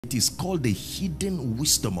It is called the hidden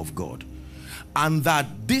wisdom of God. And that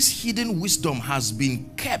this hidden wisdom has been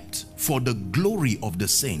kept for the glory of the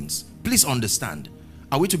saints. Please understand.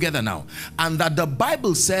 Are we together now? And that the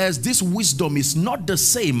Bible says this wisdom is not the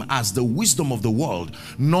same as the wisdom of the world,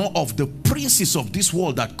 nor of the princes of this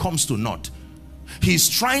world that comes to naught. He's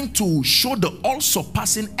trying to show the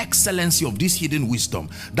all-surpassing excellency of this hidden wisdom,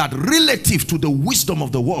 that relative to the wisdom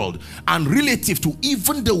of the world and relative to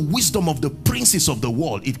even the wisdom of the princes of the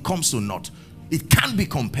world, it comes to naught. It can't be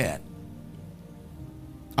compared.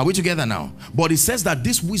 Are we together now? But it says that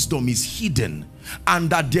this wisdom is hidden, and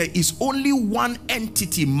that there is only one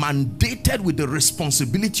entity mandated with the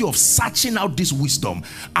responsibility of searching out this wisdom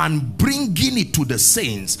and bringing it to the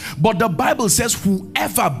saints. But the Bible says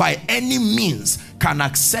whoever by any means can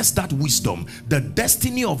access that wisdom, the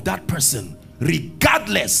destiny of that person,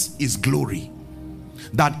 regardless, is glory.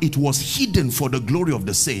 That it was hidden for the glory of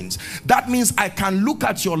the saints. That means I can look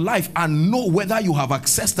at your life and know whether you have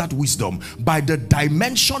accessed that wisdom by the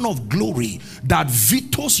dimension of glory that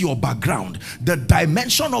vetoes your background, the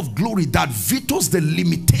dimension of glory that vetoes the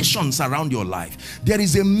limitations around your life. There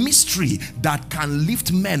is a mystery that can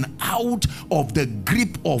lift men out of the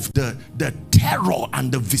grip of the terror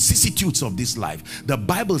and the vicissitudes of this life. The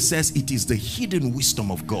Bible says it is the hidden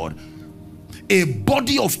wisdom of God. A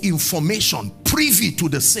body of information privy to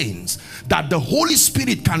the saints that the Holy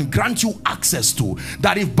Spirit can grant you access to,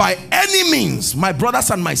 that if by any means, my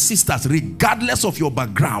brothers and my sisters, regardless of your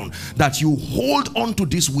background, that you hold on to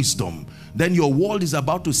this wisdom, then your world is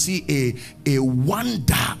about to see a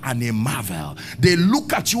wonder and a marvel. They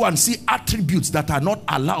look at you and see attributes that are not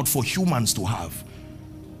allowed for humans to have.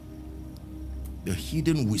 The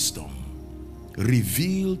hidden wisdom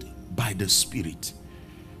revealed by the Spirit.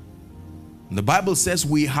 The Bible says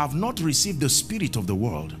we have not received the spirit of the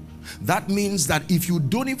world. That means that if you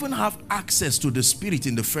don't even have access to the Spirit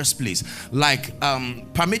in the first place, like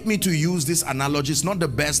permit me to use this analogy, it's not the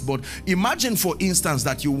best, but imagine for instance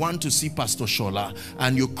that you want to see Pastor Shola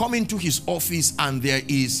and you come into his office and there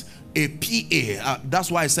is a PA.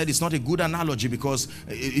 That's why I said it's not a good analogy, because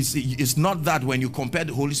it's not that when you compare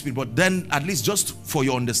the Holy Spirit, but then at least just for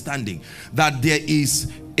your understanding, that there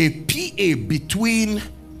is a PA between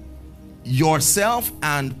yourself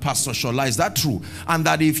and Pastor Shola. Is that true? And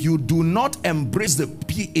that if you do not embrace the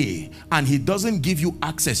PA and he doesn't give you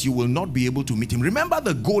access, you will not be able to meet him. Remember,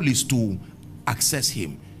 the goal is to access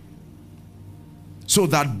him, so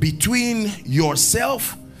that between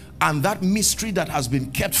yourself and that mystery that has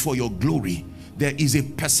been kept for your glory, there is a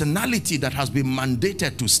personality that has been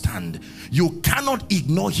mandated to stand. You cannot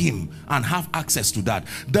ignore him and have access to that.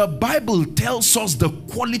 The Bible tells us the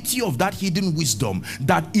quality of that hidden wisdom,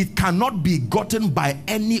 that it cannot be gotten by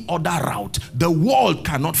any other route. The world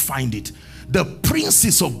cannot find it. The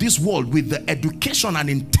princes of this world with the education and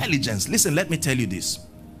intelligence. Listen, let me tell you this.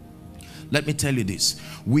 Let me tell you this.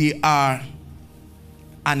 We are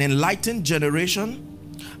an enlightened generation,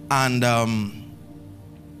 and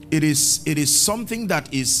it is something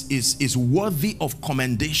that is worthy of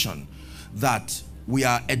commendation, that we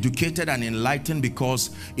are educated and enlightened, because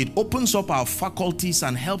it opens up our faculties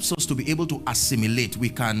and helps us to be able to assimilate. We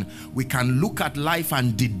can look at life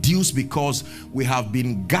and deduce, because we have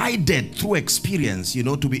been guided through experience, you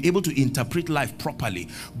know, to be able to interpret life properly.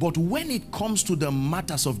 But when it comes to the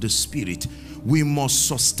matters of the Spirit, we must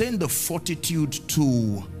sustain the fortitude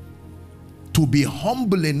to be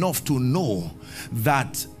humble enough to know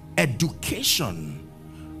that education,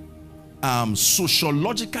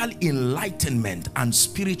 sociological enlightenment, and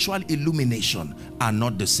spiritual illumination are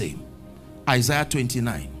not the same. Isaiah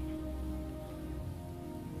 29.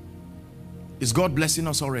 Is God blessing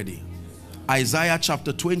us already? Isaiah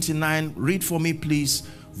chapter 29. Read for me, please,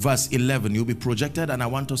 verse 11. You'll be projected and I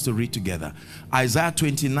want us to read together. Isaiah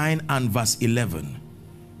 29 and verse 11.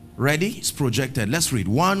 Ready? It's projected. Let's read.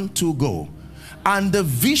 1, 2, go. And the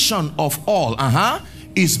vision of all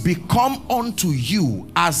is become unto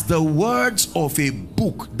you as the words of a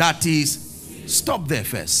book that is, stop there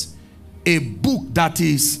first, a book that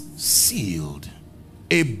is sealed,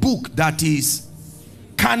 a book that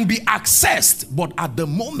can be accessed, but at the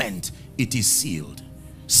moment it is sealed.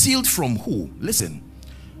 Sealed from who? Listen,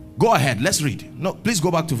 go ahead, let's read. No, please go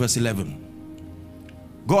back to verse 11.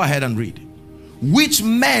 Go ahead and read. Which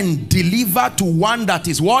men deliver to one that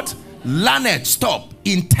is what? Learned, stop,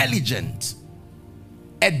 intelligent,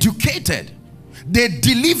 educated. They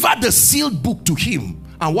deliver the sealed book to him.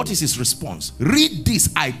 And what is his response? Read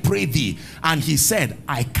this, I pray thee. And he said,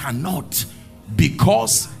 I cannot,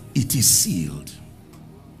 because it is sealed.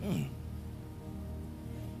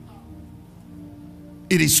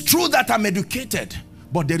 It is true that I'm educated,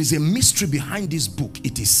 but there is a mystery behind this book.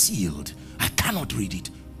 It is sealed. I cannot read it.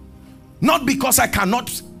 Not because I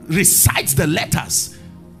cannot recite the letters.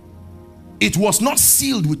 It was not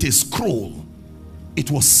sealed with a scroll. It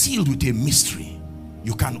was sealed with a mystery.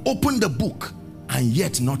 You can open the book and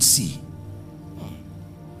yet not see.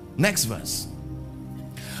 Next verse.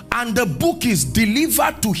 And the book is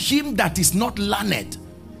delivered to him that is not learned,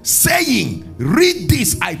 saying, read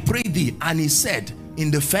this, I pray thee. And he said,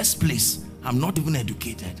 in the first place, I'm not even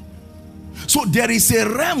educated. So there is a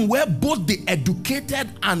realm where both the educated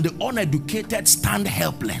and the uneducated stand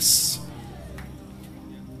helpless.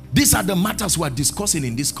 These are the matters we are discussing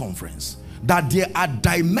in this conference. That there are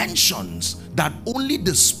dimensions that only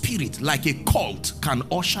the spirit, like a cult, can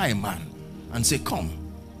usher a man and say, come.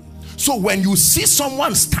 So when you see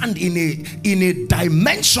someone stand in a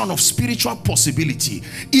dimension of spiritual possibility,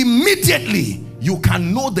 immediately you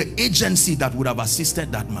can know the agency that would have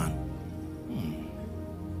assisted that man.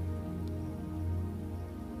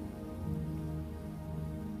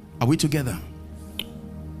 Are we together?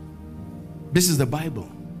 This is the Bible.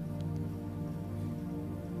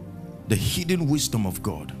 The hidden wisdom of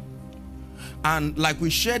God. And like we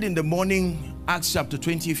shared in the morning, Acts chapter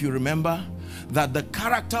 20, if you remember, that the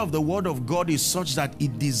character of the word of God is such that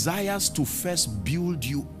it desires to first build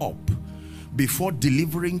you up before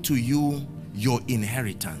delivering to you your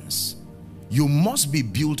inheritance. You must be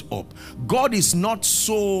built up. God is not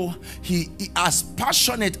so, he as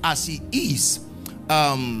passionate as he is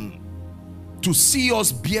to see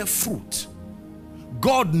us bear fruit.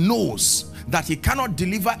 God knows that he cannot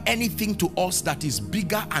deliver anything to us that is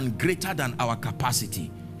bigger and greater than our capacity.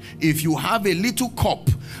 If you have a little cup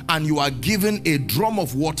and you are given a drum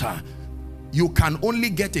of water, you can only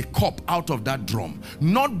get a cup out of that drum.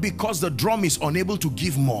 Not because the drum is unable to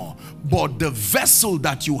give more, but the vessel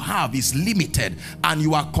that you have is limited and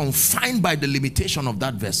you are confined by the limitation of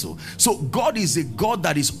that vessel. So God is a God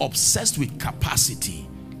that is obsessed with capacity.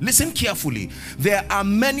 Listen carefully. There are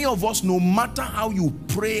many of us, no matter how you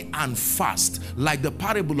pray and fast, like the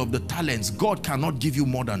parable of the talents, God cannot give you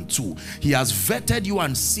more than 2. He has vetted you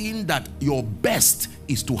and seen that your best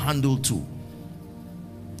is to handle 2.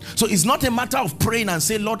 So it's not a matter of praying and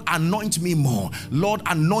say, Lord, anoint me more. Lord,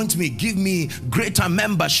 anoint me. Give me greater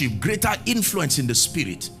membership, greater influence in the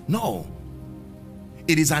spirit. No.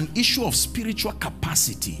 It is an issue of spiritual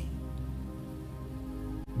capacity.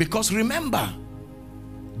 Because remember,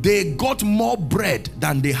 they got more bread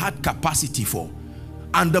than they had capacity for.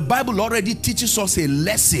 And the Bible already teaches us a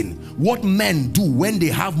lesson. What men do when they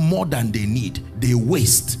have more than they need, they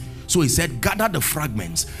waste. So he said, gather the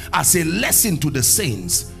fragments as a lesson to the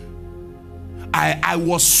saints. I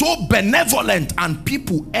was so benevolent and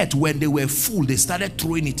people ate when they were full. They started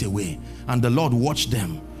throwing it away. And the Lord watched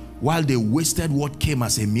them while they wasted what came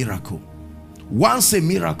as a miracle. Once a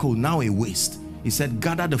miracle, now a waste. He said,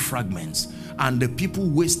 gather the fragments. And the people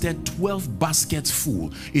wasted 12 baskets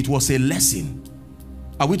full. It was a lesson.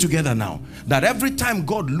 Are we together now? That every time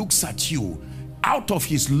God looks at you, out of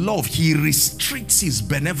his love, he restricts his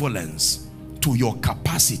benevolence to your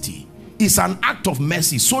capacity. It's an act of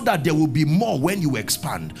mercy so that there will be more when you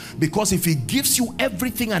expand. Because if he gives you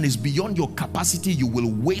everything and is beyond your capacity, you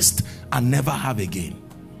will waste and never have again.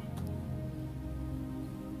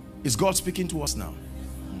 Is God speaking to us now?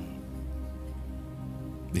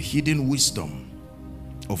 The hidden wisdom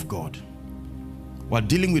of God. We're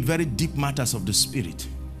dealing with very deep matters of the spirit.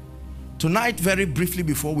 Tonight, very briefly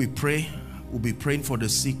before we pray, we'll be praying for the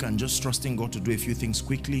sick and just trusting God to do a few things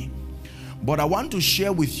quickly. But I want to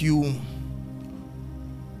share with you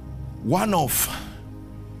one of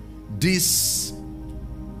these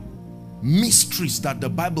mysteries that the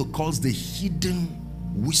Bible calls the hidden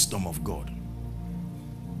wisdom of God.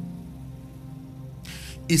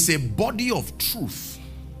 It's a body of truth,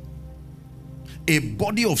 a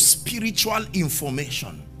body of spiritual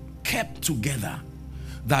information kept together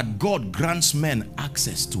that God grants men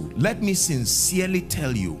access to. Let me sincerely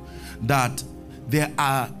tell you that there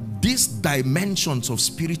are these dimensions of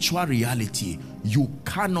spiritual reality you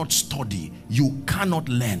cannot study, you cannot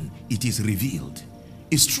learn. It is revealed.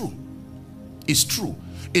 It's true. It's true.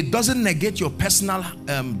 It doesn't negate your personal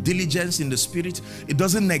diligence in the spirit. It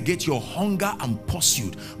doesn't negate your hunger and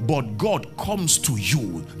pursuit. But God comes to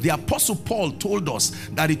you. The Apostle Paul told us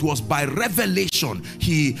that it was by revelation.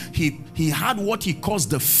 He had what he calls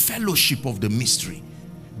the fellowship of the mystery.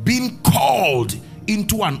 Being called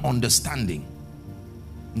into an understanding.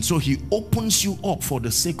 And so he opens you up for the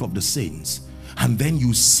sake of the saints. And then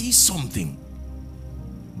you see something.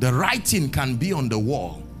 The writing can be on the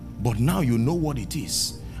wall, but now you know what it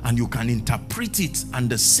is. And you can interpret it and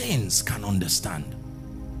the saints can understand.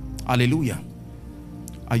 Hallelujah.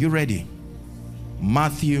 Are you ready?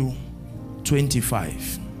 Matthew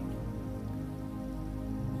 25.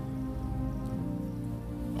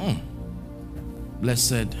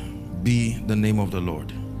 Blessed be the name of the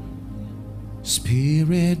Lord.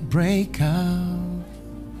 Spirit, break out.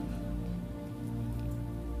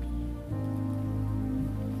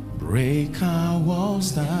 Break our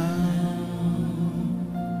walls down.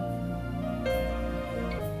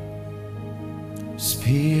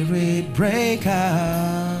 Spirit, break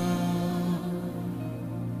out.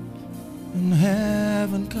 And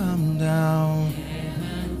heaven come down.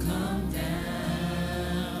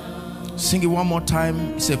 Sing it one more time.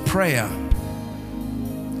 It's a prayer.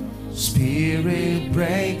 Spirit,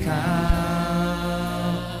 break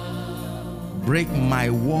out. Break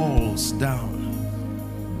my walls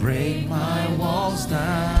down. Break my walls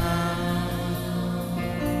down.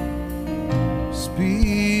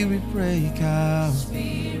 Spirit, break out.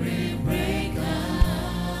 Spirit, break out.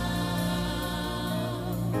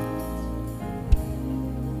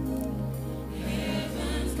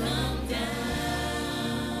 Heavens come down.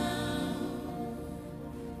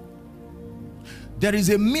 There is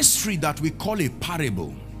a mystery that we call a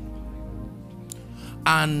parable.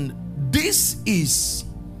 And this is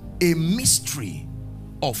a mystery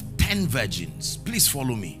of 10 virgins. Please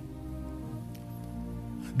follow me.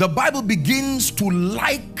 The Bible begins to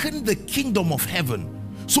liken the kingdom of heaven,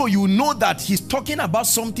 so you know that he's talking about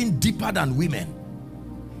something deeper than women.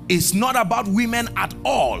 It's not about women at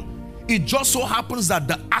all. It just so happens that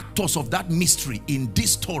the actors of that mystery in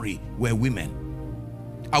this story were women.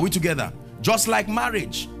 Are we together? Just like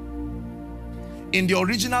marriage. In the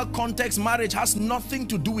original context, marriage has nothing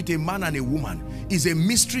to do with a man and a woman. It's a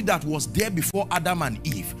mystery that was there before Adam and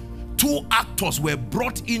Eve. Two actors were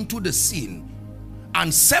brought into the scene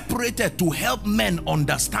and separated to help men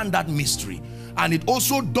understand that mystery. And it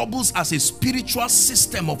also doubles as a spiritual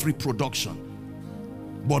system of reproduction.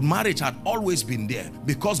 But marriage had always been there,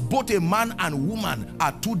 because both a man and woman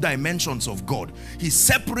are two dimensions of God. He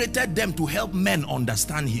separated them to help men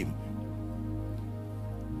understand him.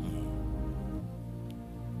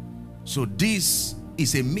 So this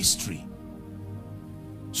is a mystery.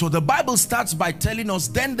 So the Bible starts by telling us,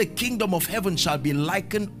 then the kingdom of heaven shall be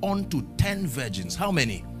likened unto 10 virgins. How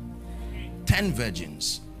many? 10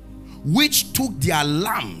 virgins, which took their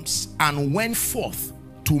lamps and went forth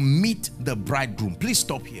to meet the bridegroom. Please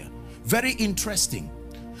stop here. Very interesting.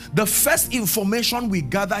 The first information we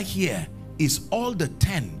gather here is all the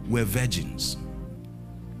 10 were virgins.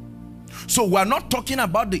 So we're not talking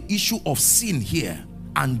about the issue of sin here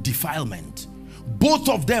and defilement. Both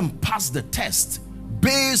of them passed the test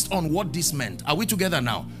based on what this meant. Are we together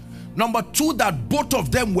now? Number two, that both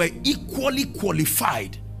of them were equally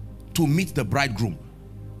qualified to meet the bridegroom.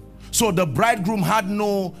 So the bridegroom had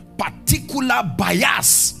no particular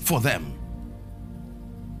bias for them.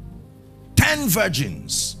 10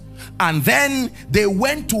 virgins, and then they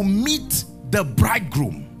went to meet the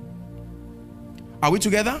bridegroom. Are we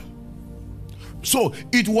together? So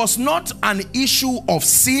it was not an issue of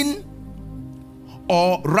sin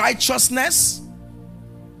or righteousness.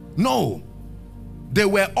 No, they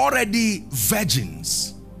were already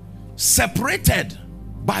virgins, separated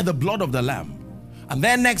by the blood of the Lamb. And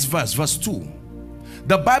then next verse, verse 2,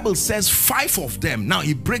 the Bible says 5 of them. Now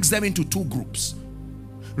he breaks them into 2 groups.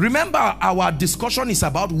 Remember, our discussion is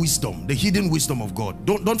about wisdom, the hidden wisdom of God.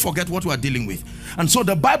 Don't forget what we are dealing with. And so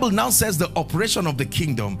the Bible now says the operation of the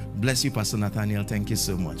kingdom. Bless you, Pastor Nathaniel. Thank you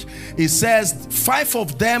so much. It says 5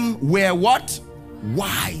 of them were what?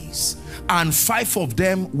 Wise. And 5 of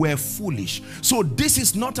them were foolish. So this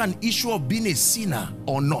is not an issue of being a sinner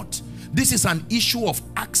or not. This is an issue of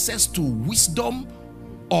access to wisdom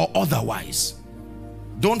or otherwise.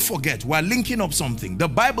 Don't forget, we're linking up something. The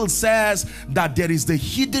Bible says that there is the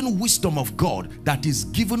hidden wisdom of God that is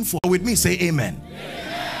given for. With me, say amen.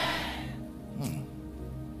 Amen.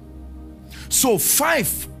 So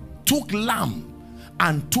 5 took lamb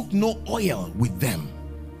and took no oil with them.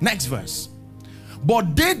 Next verse.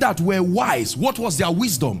 But they that were wise, what was their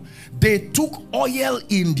wisdom? They took oil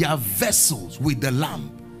in their vessels with the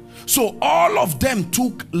lamp. So all of them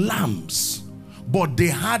took lamps, but they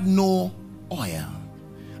had no oil.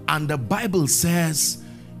 And the Bible says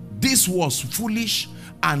this was foolish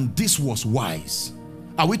and this was wise.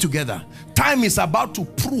 Are we together? Time is about to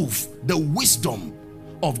prove the wisdom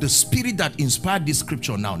of the spirit that inspired this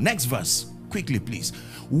scripture. Now, next verse, quickly please.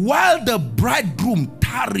 While the bridegroom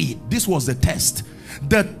tarried, this was the test.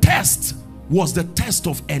 The test was the test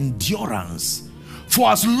of endurance. For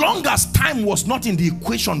as long as time was not in the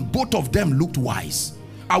equation, both of them looked wise.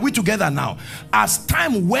 Are we together now? As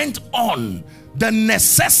time went on, the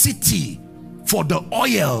necessity for the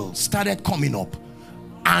oil started coming up.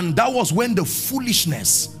 And that was when the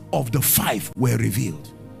foolishness of the 5 were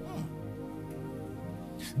revealed.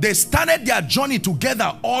 They started their journey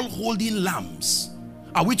together, all holding lamps.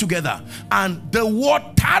 Are we together? And the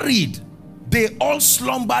word tarried. They all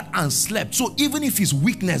slumbered and slept. So even if it's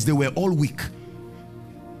weakness, they were all weak.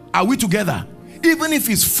 Are we together? Even if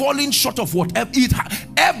it's falling short of whatever,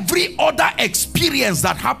 every other experience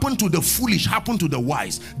that happened to the foolish happened to the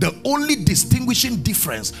wise. The only distinguishing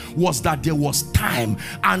difference was that there was time,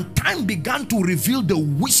 and time began to reveal the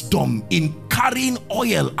wisdom in carrying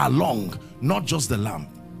oil along, not just the lamp.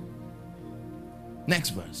 Next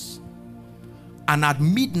verse. And at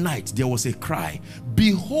midnight there was a cry,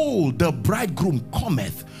 behold, the bridegroom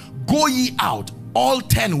cometh, go ye out. All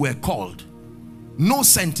 10 were called. No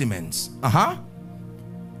sentiments.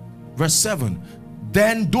 Verse 7.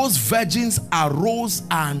 Then those virgins arose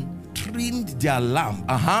and trimmed their lamp.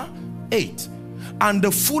 8. And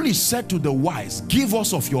the foolish said to the wise, give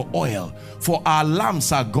us of your oil, for our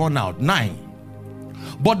lamps are gone out. 9.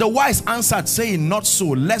 But the wise answered, saying, not so,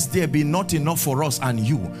 lest there be not enough for us and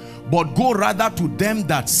you, but go rather to them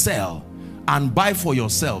that sell and buy for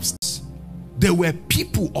yourselves. They were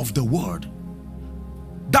people of the word.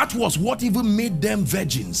 That was what even made them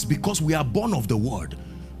virgins, because we are born of the word.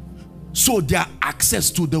 So their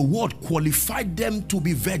access to the word qualified them to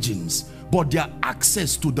be virgins, but their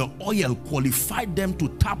access to the oil qualified them to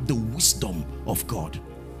tap the wisdom of God.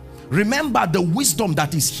 Remember, the wisdom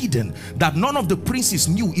that is hidden, that none of the princes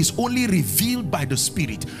knew, is only revealed by the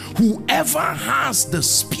Spirit. Whoever has the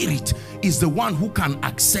Spirit is the one who can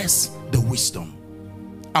access the wisdom.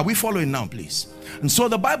 Are we following now, please? And so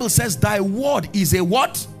the Bible says, thy word is a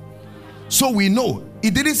what? So we know,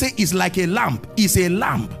 it didn't say it's like a lamp, it's a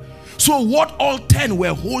lamp. So what all 10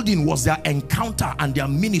 were holding was their encounter and their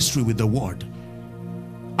ministry with the word.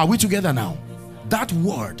 Are we together now? That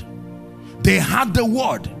word, they had the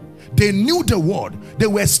word, they knew the word, they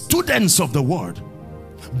were students of the word.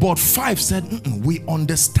 But 5 said, we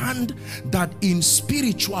understand that in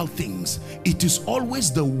spiritual things, it is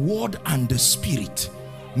always the word and the Spirit,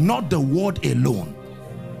 not the word alone.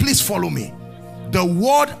 Please follow me. The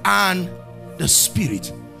word and the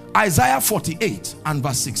Spirit. Isaiah 48 and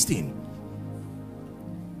verse 16.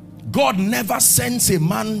 God never sends a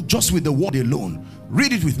man just with the word alone.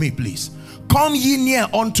 Read it with me, please. Come ye near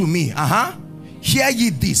unto me. Hear ye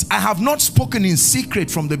this. I have not spoken in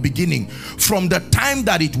secret from the beginning. From the time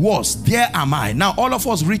that it was, there am I. Now all of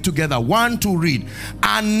us read together. 1, 2, read.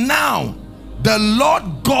 And now the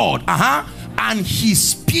Lord God and his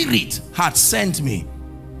Spirit had sent me.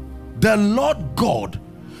 The Lord God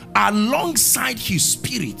alongside his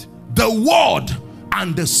Spirit, the word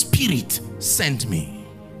and the Spirit sent me.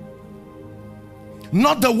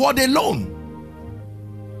 Not the word alone.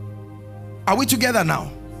 Are we together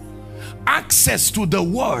now? Access to the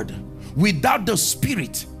word without the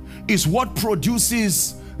Spirit is what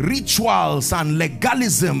produces rituals and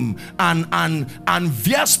legalism and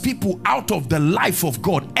veers people out of the life of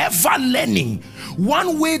God. Ever learning.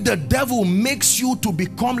 One way the devil makes you to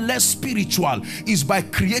become less spiritual is by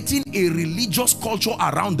creating a religious culture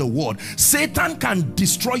around the word. Satan can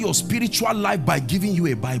destroy your spiritual life by giving you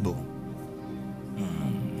a Bible.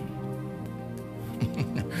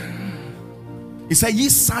 He said, ye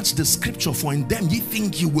search the scripture, for in them ye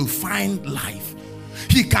think you will find life.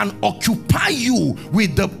 He can occupy you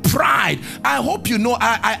with the pride. I hope you know,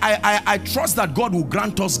 I trust that God will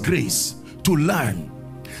grant us grace to learn.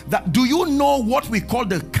 That, do you know what we call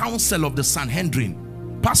the Council of the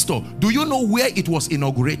Sanhedrin? Pastor, do you know where it was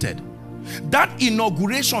inaugurated? That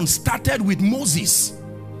inauguration started with Moses.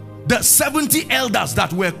 The 70 elders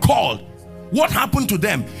that were called. What happened to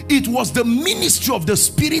them? It was the ministry of the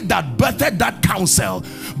Spirit that birthed that council.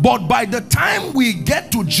 But by the time we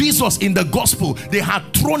get to Jesus in the gospel, they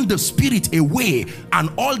had thrown the Spirit away and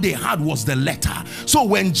all they had was the letter. So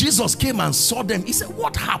when Jesus came and saw them, he said,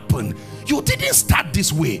 what happened? You didn't start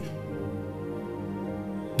this way.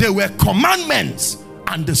 There were commandments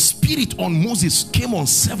and the Spirit on Moses came on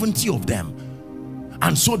 70 of them.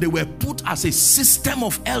 And so they were put as a system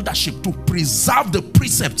of eldership to preserve the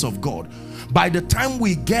precepts of God. By the time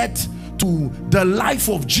we get to the life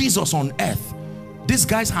of Jesus on earth, these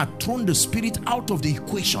guys had thrown the Spirit out of the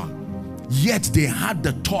equation. Yet they had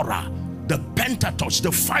the Torah, the Pentateuch,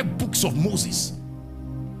 the 5 books of Moses.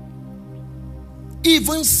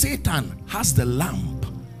 Even Satan has the lamp,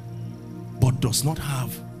 but does not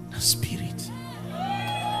have the Spirit.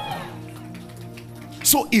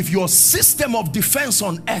 So if your system of defense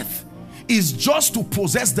on earth is just to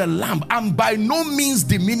possess the lamp, and by no means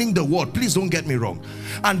demeaning the word, please don't get me wrong,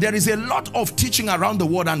 and there is a lot of teaching around the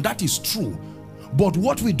word, and that is true, But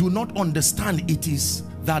what we do not understand, it is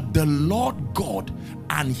that the Lord God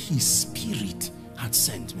and his Spirit had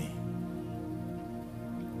sent me.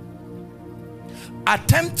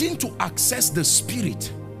 Attempting to access the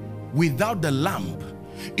Spirit without the lamp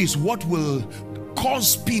is what will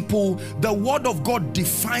cause people. The word of God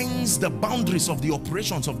defines the boundaries of the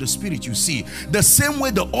operations of the Spirit, you see. The same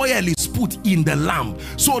way the oil is put in the lamp,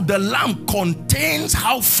 so the lamp contains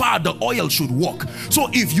how far the oil should walk. So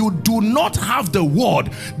if you do not have the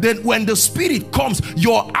word, then when the Spirit comes,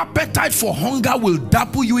 your appetite for hunger will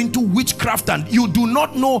dapple you into witchcraft, and you do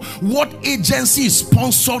not know what agency is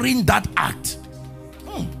sponsoring that act.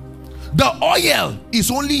 The oil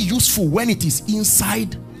is only useful when it is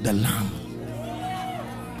inside the lamp.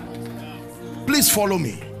 Please follow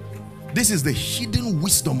me. This is the hidden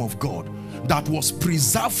wisdom of God that was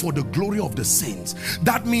preserved for the glory of the saints.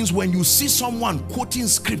 That means when you see someone quoting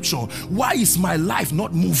scripture, why is my life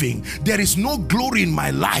not moving? There is no glory in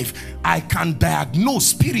my life. I can diagnose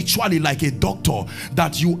spiritually like a doctor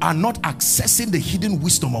that you are not accessing the hidden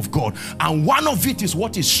wisdom of God. And one of it is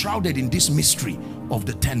what is shrouded in this mystery of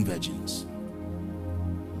the 10 virgins.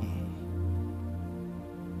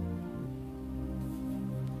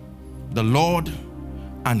 The Lord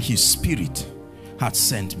and his Spirit had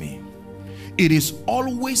sent me. It is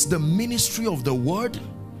always the ministry of the word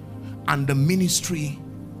and the ministry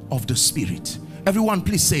of the Spirit. Everyone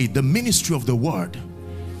please say, the ministry of the word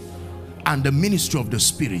and the ministry of the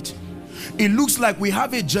Spirit. It looks like we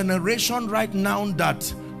have a generation right now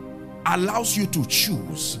that allows you to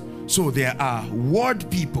choose. So there are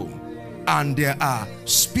word people and there are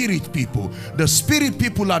spirit people. The spirit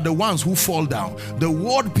people are the ones who fall down. The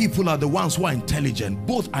word people are the ones who are intelligent.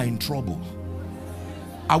 Both are in trouble.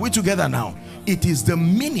 Are we together now? It is the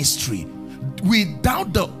ministry.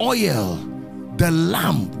 Without the oil, the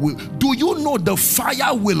lamp will, do you know the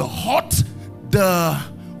fire will hot the,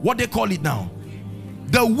 what they call it now?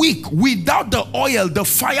 The wick. Without the oil, the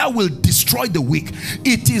fire will destroy the wick.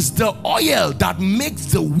 It is the oil that makes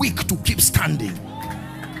the wick to keep standing.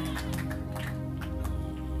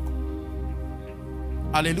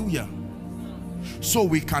 Hallelujah. So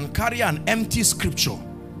we can carry an empty scripture.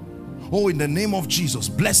 Oh, in the name of Jesus,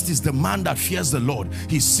 blessed is the man that fears the Lord.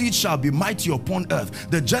 His seed shall be mighty upon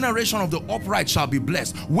earth. The generation of the upright shall be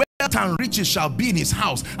blessed. Wealth and riches shall be in his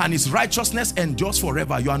house, and his righteousness endures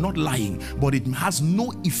forever. You are not lying, but it has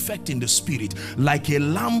no effect in the spirit. Like a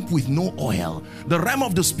lamp with no oil, the realm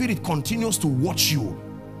of the spirit continues to watch you,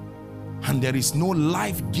 and there is no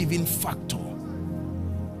life-giving factor.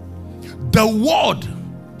 The word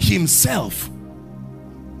himself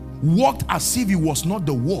walked as if he was not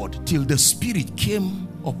the word till the Spirit came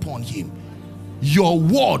upon him. Your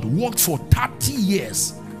word walked for 30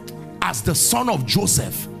 years as the son of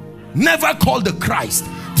Joseph, never called the Christ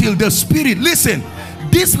till the Spirit. Listen,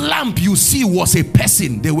 this lamp you see was a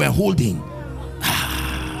person they were holding.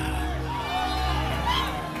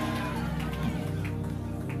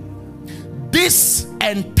 This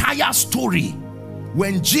entire story,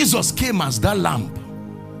 when Jesus came as that lamp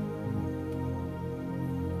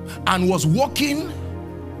and was walking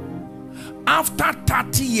after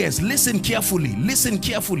 30 years, listen carefully, listen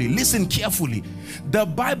carefully, listen carefully. The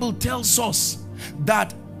Bible tells us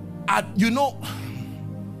that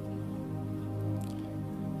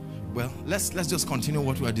well, let's just continue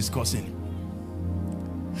what we are discussing.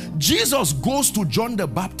 Jesus goes to John the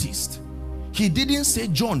Baptist. He didn't say,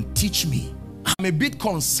 John, teach me. I'm a bit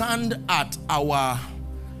concerned at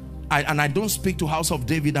and I don't speak to House of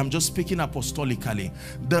David, I'm just speaking apostolically,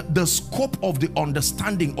 the scope of the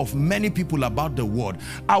understanding of many people about the word.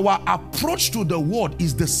 Our approach to the word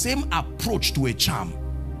is the same approach to a charm,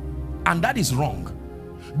 and that is wrong.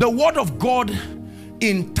 The word of God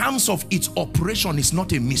in terms of its operation is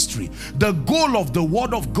not a mystery. The goal of the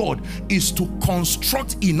word of God is to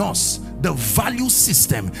construct in us the value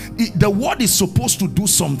system. The word is supposed to do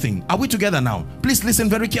something. Are we together now? Please listen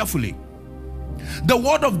very carefully. The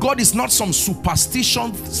word of God is not some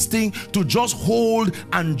superstition thing to just hold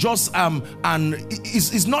and just and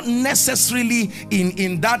it's not necessarily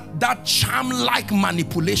in that charm-like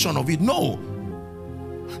manipulation of it. No.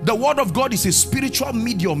 The word of God is a spiritual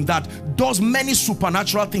medium that does many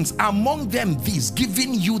supernatural things. Among them, these,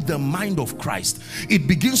 giving you the mind of Christ. It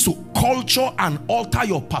begins to culture and alter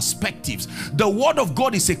your perspectives. The word of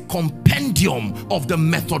God is a compendium of the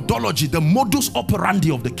methodology, the modus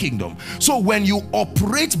operandi of the kingdom. So when you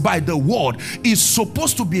operate by the word, it's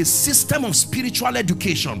supposed to be a system of spiritual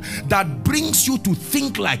education that brings you to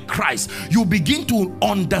think like Christ. You begin to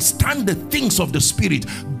understand the things of the Spirit,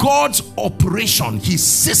 God's operation, his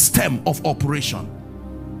system of operation.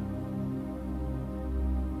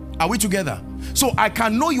 Are we together? So I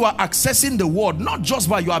can know you are accessing the word not just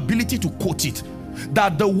by your ability to quote it,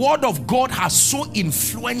 that the word of God has so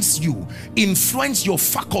influenced you, influenced your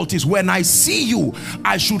faculties. When I see you,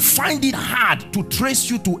 I should find it hard to trace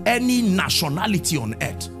you to any nationality on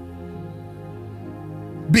earth,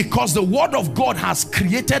 because the word of God has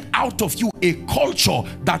created out of you a culture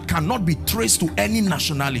that cannot be traced to any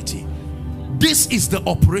nationality. This is the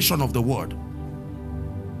operation of the word.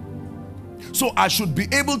 So I should be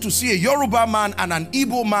able to see a Yoruba man and an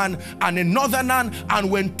Igbo man and a Northerner,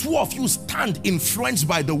 and when two of you stand influenced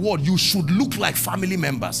by the word, you should look like family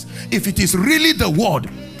members. If it is really the word,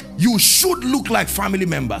 you should look like family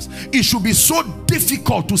members. It should be so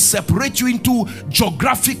difficult to separate you into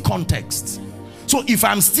geographic contexts. So if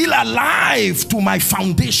I'm still alive to my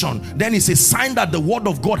foundation, then it's a sign that the word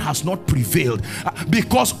of God has not prevailed,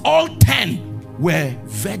 because all 10 were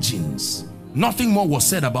virgins. Nothing more was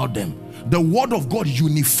said about them. The word of God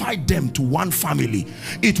unified them to one family.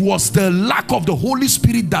 It was the lack of the Holy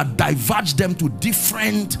Spirit that diverged them to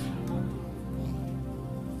different.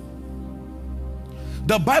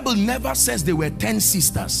 The Bible never says they were 10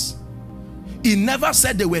 sisters. It never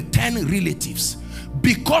said they were 10 relatives.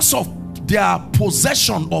 Because of their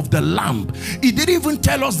possession of the lamb, it didn't even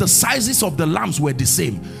tell us the sizes of the lambs were the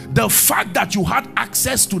same. The fact that you had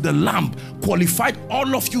access to the lamb qualified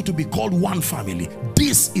all of you to be called one family.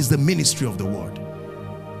 This is the ministry of the word.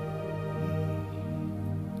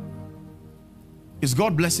 Is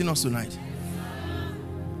God blessing us tonight?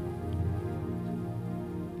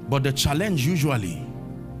 But the challenge usually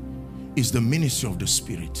is the ministry of the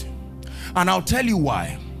Spirit. And I'll tell you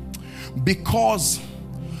why. Because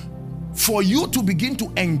for you to begin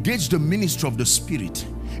to engage the ministry of the Spirit,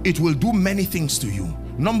 it will do many things to you.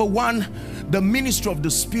 Number one, the ministry of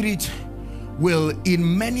the Spirit will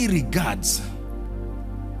in many regards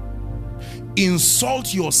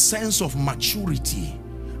insult your sense of maturity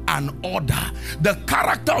and order. The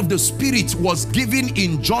character of the Spirit was given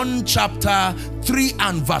in John chapter 3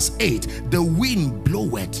 and verse 8. The wind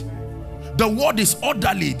bloweth. The word is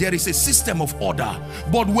orderly. There is a system of order.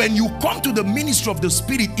 But when you come to the ministry of the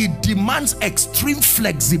Spirit, it demands extreme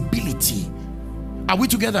flexibility. Are we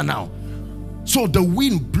together now? So the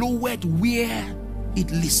wind bloweth where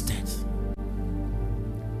it listeth.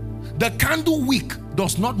 The candle wick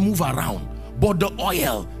does not move around, but the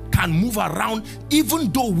oil can move around,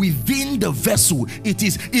 even though within the vessel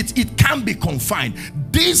it can be confined.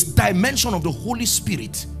 This dimension of the Holy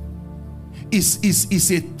Spirit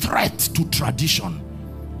is a threat to tradition.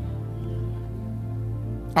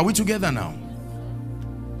 Are we together now?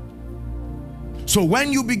 So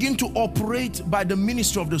when you begin to operate by the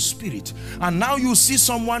ministry of the Spirit, and now you see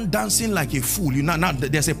someone dancing like a fool, now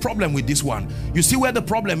there's a problem with this one. You see where the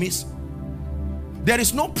problem is? There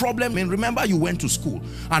is no problem. And remember, you went to school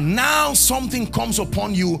and now something comes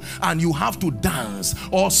upon you and you have to dance,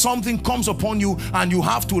 or something comes upon you and you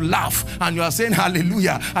have to laugh, and you are saying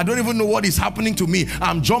hallelujah, I don't even know what is happening to me,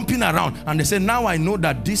 I'm jumping around. And they say, now I know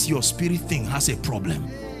that this your spirit thing has a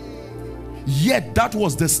problem. Yet that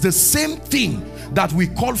was the same thing that we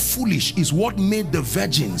call foolish is what made the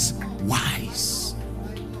virgins wise.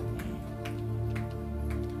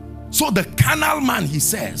 So the carnal man, he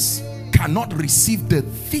says, cannot receive the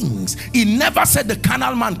things. He never said the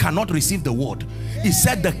carnal man cannot receive the word. He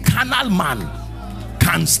said the carnal man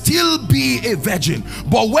can still be a virgin.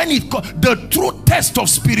 But when the true test of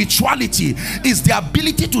spirituality is the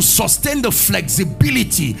ability to sustain the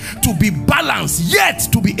flexibility, to be balanced, yet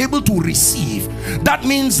to be able to receive. That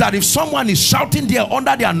means that if someone is shouting there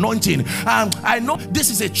under the anointing, I know this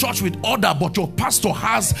is a church with order, but your pastor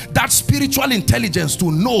has that spiritual intelligence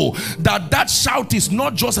to know that that shout is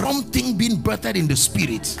not just something being birthed in the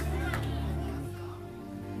spirit.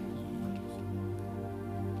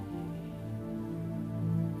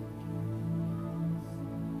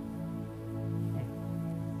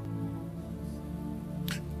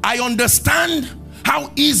 I understand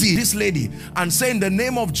how easy this lady and say in the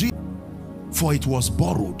name of Jesus, for it was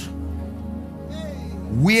borrowed.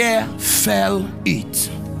 Where fell it?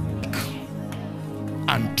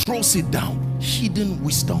 And throws it down. Hidden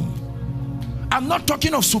wisdom. I'm not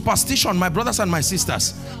talking of superstition, my brothers and my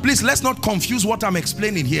sisters. Please, let's not confuse what I'm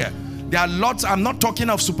explaining here. There are lots. I'm not talking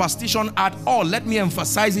of superstition at all. Let me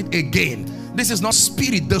emphasize it again. This is not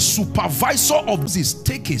spirit. The supervisor of this,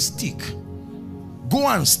 take a stick, go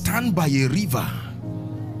and stand by a river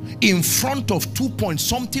in front of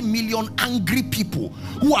 2-point-something million angry people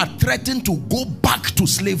who are threatened to go back to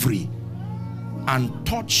slavery, and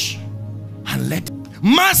touch and let,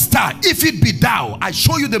 Master, if it be thou, I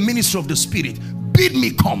show you the ministry of the Spirit, bid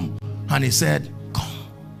me come. And he said, come.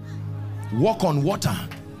 Walk on water.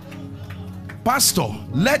 Pastor,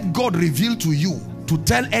 let God reveal to you to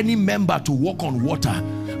tell any member to walk on water,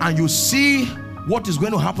 and you see what is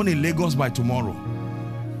going to happen in Lagos by tomorrow.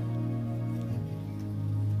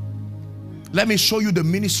 Let me show you the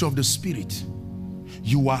ministry of the Spirit.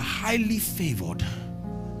 You are highly favored.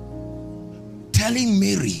 Telling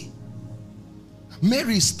Mary,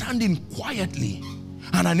 Mary is standing quietly,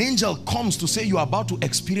 and an angel comes to say you are about to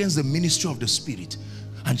experience the ministry of the Spirit.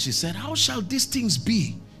 And she said, how shall these things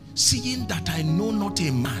be, seeing that I know not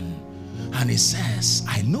a man? And he says,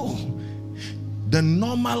 I know. The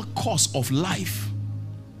normal course of life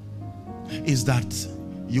is that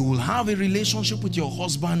you will have a relationship with your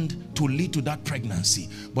husband to lead to that pregnancy.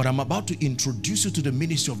 But I'm about to introduce you to the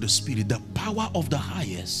ministry of the Spirit. The power of the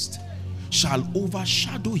highest shall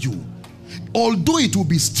overshadow you. Although it will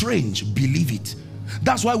be strange, believe it.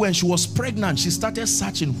 That's why when she was pregnant, she started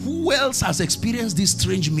searching who else has experienced this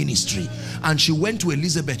strange ministry. And she went to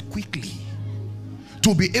Elizabeth quickly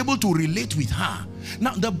to be able to relate with her.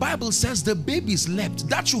 Now the Bible says the baby slept.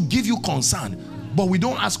 That should give you concern. But we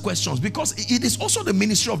don't ask questions, because it is also the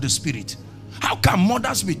ministry of the Spirit. How can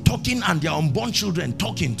mothers be talking and their unborn children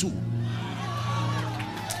talking too?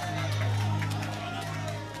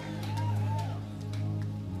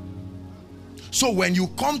 So when you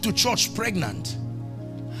come to church pregnant,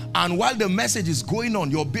 and while the message is going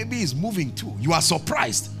on, your baby is moving too, you are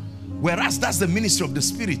surprised. Whereas that's the ministry of the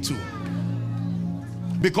Spirit too.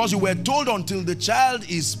 Because you were told until the child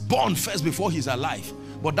is born first before he's alive.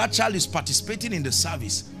 But that child is participating in the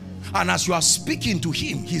service. And as you are speaking to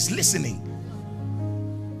him, he's listening.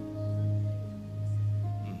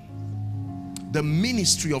 The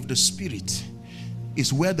ministry of the Spirit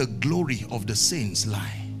is where the glory of the saints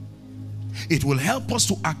lie. It will help us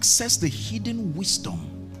to access the hidden wisdom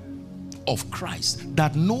of Christ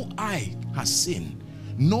that no eye has seen,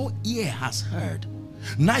 no ear has heard,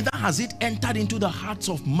 neither has it entered into the hearts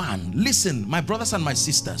of man. Listen, my brothers and my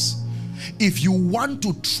sisters, if you want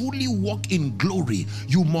to truly walk in glory,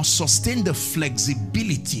 you must sustain the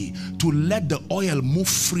flexibility to let the oil move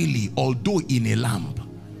freely, although in a lamp.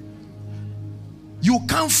 You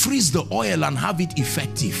can't freeze the oil and have it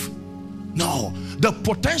effective. No, the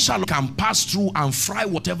potential can pass through and fry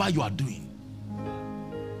whatever you are doing.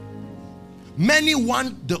 Many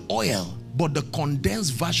want the oil, but the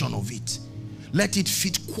condensed version of it, let it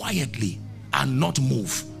fit quietly and not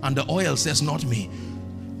move. And the oil says, not me.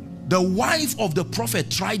 The wife of the prophet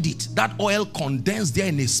tried it. That oil condensed there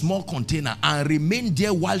in a small container and remained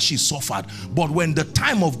there while she suffered. But when the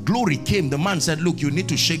time of glory came, the man said, look, you need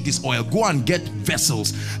to shake this oil. Go and get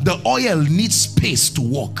vessels. The oil needs space to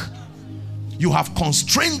work. You have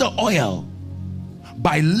constrained the oil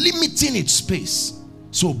by limiting its space.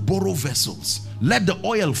 So borrow vessels. Let the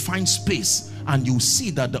oil find space, and you see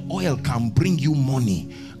that the oil can bring you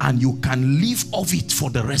money, and you can live off it for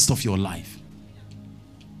the rest of your life.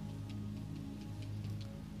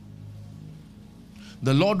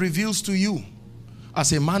 The Lord reveals to you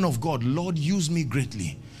as a man of God, Lord, use me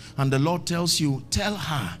greatly. And the Lord tells you, tell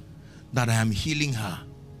her that I am healing her.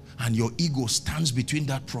 And your ego stands between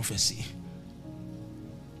that prophecy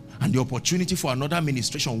and the opportunity for another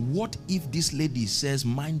administration. What if this lady says,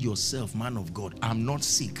 mind yourself, man of God, I'm not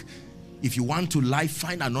sick. If you want to lie,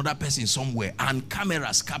 find another person somewhere, and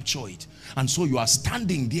cameras capture it. And so you are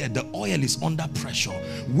standing there, the oil is under pressure,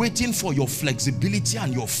 waiting for your flexibility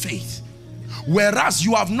and your faith. Whereas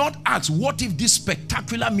you have not asked, what if this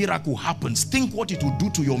spectacular miracle happens? Think what it will do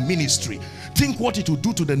to your ministry. Think what it will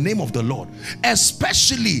do to the name of the Lord.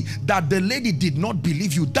 Especially that the lady did not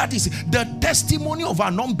believe you. That is, the testimony of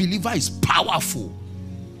an unbeliever is powerful.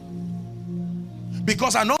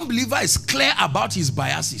 Because an unbeliever is clear about his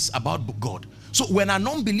biases about God. So when an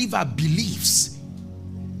unbeliever believes,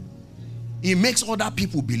 he makes other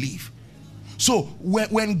people believe. So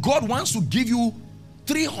when God wants to give you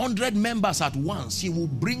 300 members at once, he will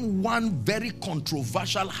bring one very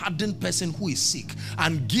controversial, hardened person who is sick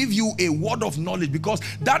and give you a word of knowledge, because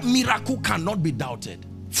that miracle cannot be doubted,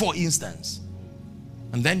 for instance.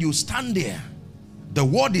 And then you stand there, the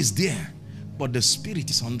word is there, but the spirit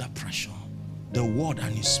is under pressure. The word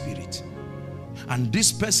and his spirit. And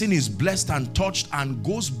this person is blessed and touched and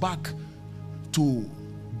goes back to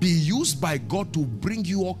be used by God to bring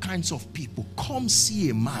you all kinds of people. Come see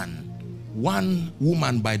a man, one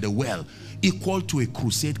woman by the well, equal to a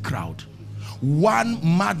crusade crowd. One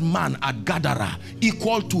madman at Gadara,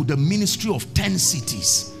 equal to the ministry of 10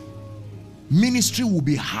 cities. Ministry will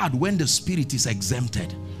be hard when the spirit is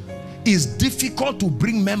exempted. It's difficult to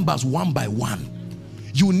bring members one by one.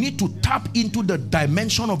 You need to tap into the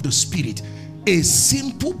dimension of the spirit. A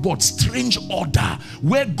simple but strange order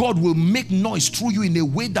where God will make noise through you in a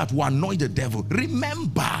way that will annoy the devil.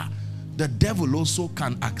 Remember, the devil also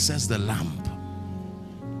can access the lamp.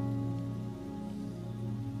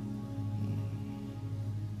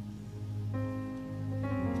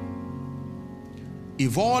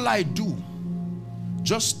 If all I do,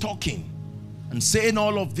 just talking and saying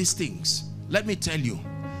all of these things, let me tell you,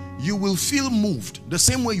 you will feel moved the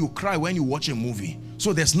same way you cry when you watch a movie.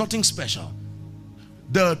 So there's nothing special.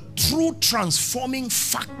 The true transforming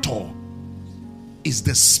factor is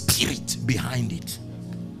the spirit behind it.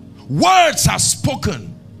 Words are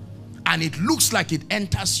spoken and it looks like it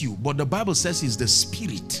enters you, but the Bible says it's the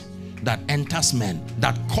spirit that enters men,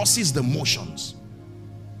 that causes the motions.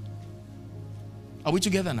 Are we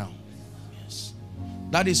together now? Yes.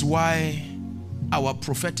 That is why our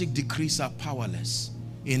prophetic decrees are powerless.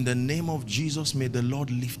 In the name of Jesus, may the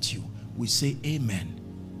Lord lift you. We say amen.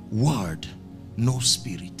 Word, no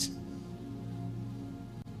spirit.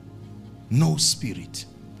 No spirit.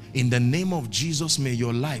 In the name of Jesus, may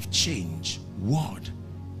your life change. Word,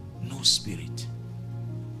 no spirit.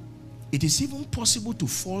 It is even possible to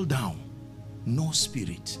fall down. No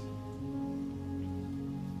spirit.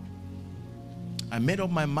 I made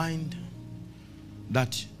up my mind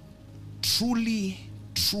that truly,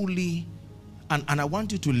 and I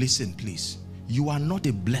want you to listen, please. You are not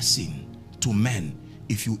a blessing to men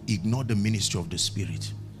if you ignore the ministry of the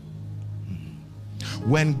Spirit.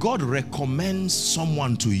 When God recommends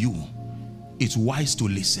someone to you, it's wise to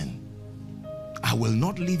listen. I will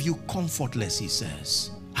not leave you comfortless, he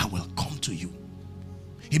says. I will come to you.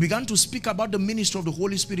 He began to speak about the ministry of the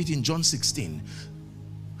Holy Spirit in John 16.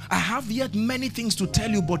 I have yet many things to tell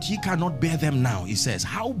you, but ye cannot bear them now. He says,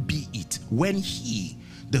 how be it when he,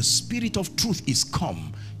 the Spirit of truth, is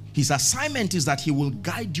come? His assignment is that he will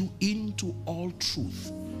guide you into all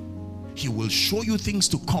truth. He will show you things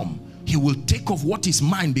to come. He will take off what is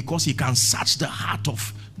mine, because he can search the heart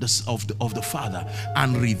of the Father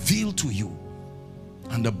and reveal to you.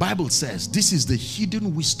 And the Bible says this is the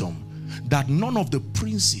hidden wisdom that none of the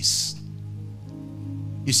princes,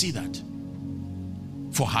 you see that?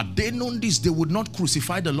 For had they known this, they would not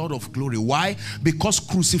crucify the Lord of glory. Why? Because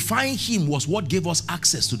crucifying him was what gave us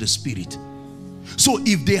access to the Spirit. So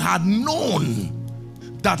if they had known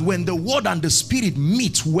that when the word and the spirit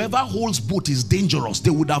meet, whoever holds both is dangerous, they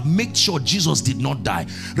would have made sure Jesus did not die.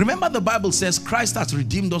 Remember, the Bible says Christ has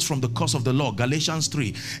redeemed us from the curse of the law. Galatians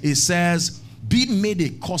 3, it says, being made a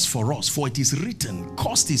curse for us, for it is written,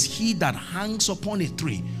 cursed is he that hangs upon a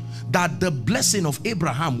tree, that the blessing of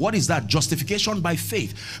Abraham, what is that? Justification by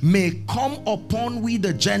faith, may come upon we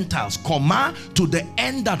the Gentiles, to the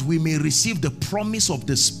end that we may receive the promise of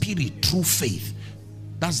the Spirit through faith.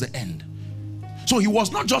 That's the end. So he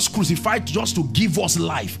was not just crucified just to give us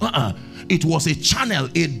life. It was a channel,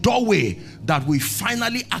 a doorway that we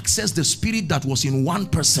finally access the Spirit that was in one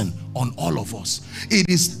person on all of us. It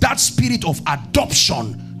is that spirit of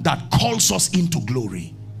adoption that calls us into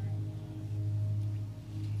glory.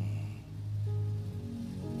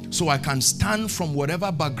 So I can stand from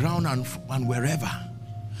whatever background and wherever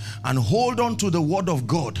and hold on to the word of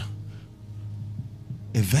God.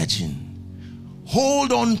 A virgin.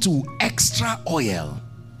 Hold on to extra oil.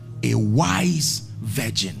 A wise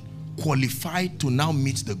virgin, qualified to now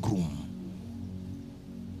meet the groom.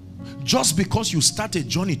 Just because you start a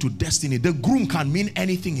journey to destiny, the groom can mean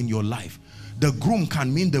anything in your life. The groom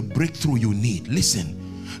can mean the breakthrough you need. Listen.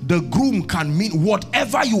 The groom can mean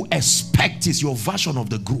whatever you expect is your version of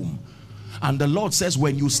the groom. And the Lord says,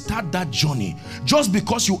 when you start that journey, just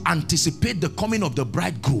because you anticipate the coming of the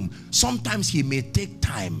bridegroom, sometimes he may take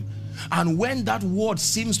time. And when that word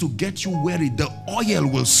seems to get you weary, the oil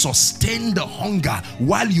will sustain the hunger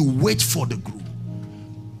while you wait for the groom.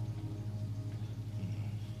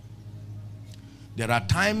 There are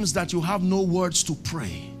times that you have no words to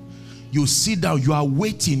pray. You sit down, you are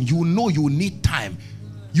waiting, you know you need time.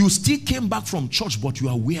 You still came back from church, but you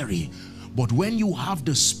are weary. But when you have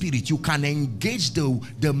the Spirit, you can engage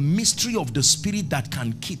the mystery of the Spirit that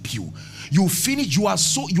can keep you. You finish, you are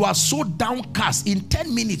so downcast. In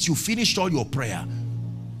 10 minutes, you finished all your prayer.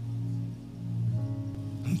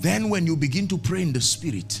 And then when you begin to pray in the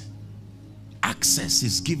Spirit, access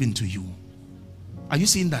is given to you. Are you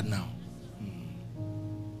seeing that now?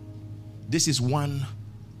 This is one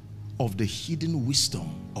of the hidden wisdom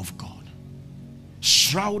of God,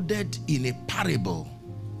 shrouded in a parable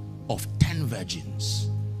of 10 virgins.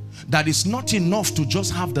 That is not enough to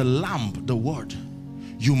just have the lamp, the word.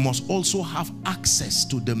 You must also have access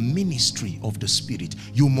to the ministry of the Spirit.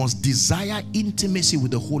 You must desire intimacy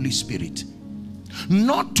with the Holy Spirit.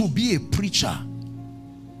 Not to be a preacher,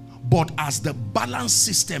 but as the balance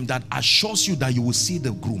system that assures you that you will see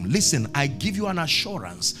the groom. Listen, I give you an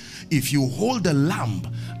assurance. If you hold the lamp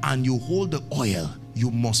and you hold the oil, you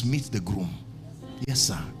must meet the groom. Yes,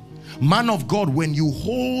 sir. Man of God, when you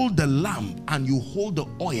hold the lamp and you hold the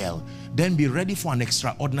oil, then be ready for an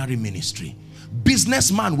extraordinary ministry.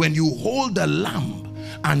 Businessman, when you hold the lamp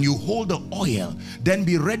and you hold the oil, then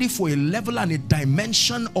be ready for a level and a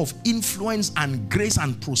dimension of influence and grace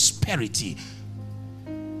and prosperity.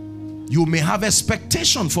 You may have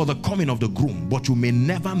expectation for the coming of the groom, but you may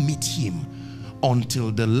never meet him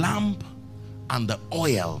until the lamp and the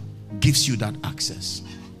oil gives you that access.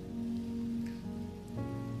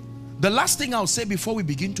 The last thing I'll say before we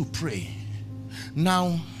begin to pray.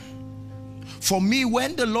 Now, for me,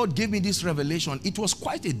 when the Lord gave me this revelation, it was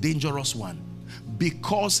quite a dangerous one,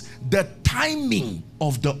 because the timing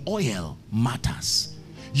of the oil matters.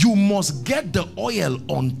 You must get the oil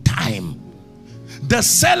on time. The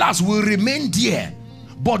sellers will remain there,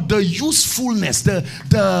 but the usefulness, the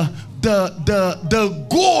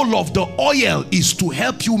goal of the oil is to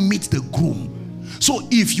help you meet the groom. So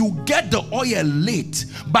if you get the oil late,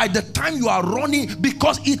 by the time you are running,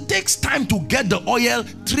 because it takes time to get the oil,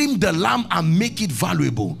 trim the lamp and make it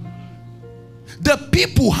valuable. The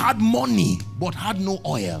people had money but had no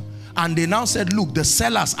oil, and they now said, look, the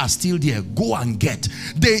sellers are still there, go and get.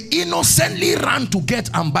 They innocently ran to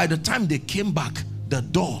get, and by the time they came back, the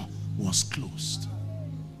door was closed.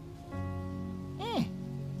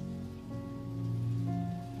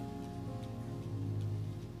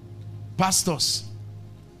 Pastors,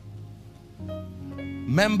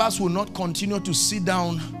 members will not continue to sit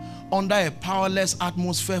down under a powerless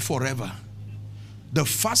atmosphere forever. The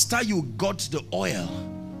faster you got the oil,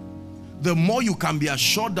 the more you can be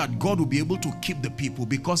assured that God will be able to keep the people,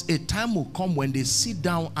 because a time will come when they sit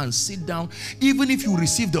down and sit down. Even if you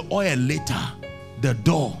receive the oil later, the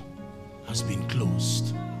door has been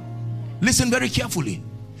closed. Listen very carefully.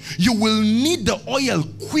 You will need the oil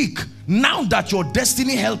quick now that your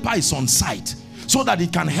destiny helper is on site, so that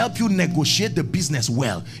it can help you negotiate the business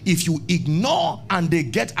well. If you ignore and they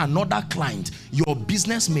get another client, your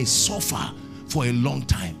business may suffer for a long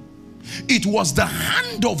time. It was the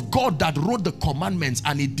hand of God that wrote the commandments,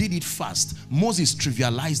 and he did it fast. Moses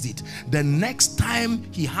trivialized it. The next time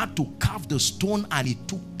he had to carve the stone, and it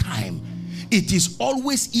took time. It is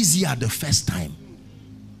always easier the first time.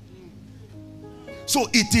 So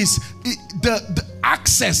it is the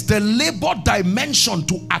access, the labor dimension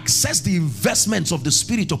to access the investments of the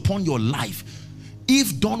Spirit upon your life,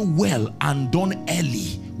 if done well and done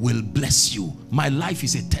early, will bless you. My life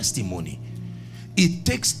is a testimony. It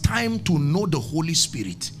takes time to know the Holy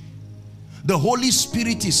Spirit. The Holy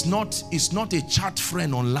Spirit is not a chat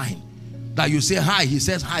friend online that you say hi, he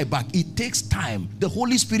says hi back. It takes time. The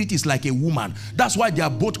Holy Spirit is like a woman. That's why they are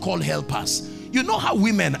both called helpers. You know how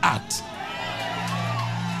women act.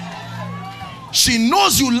 She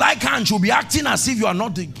knows you like her and she'll be acting as if you are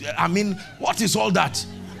not. I mean, what is all that?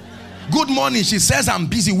 Good morning, she says I'm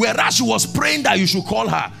busy, whereas she was praying that you should call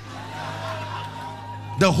her.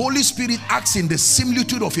 The Holy Spirit acts in the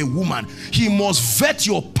similitude of a woman. He must vet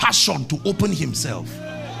your passion to open himself.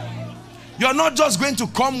 You're not just going to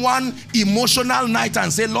come one emotional night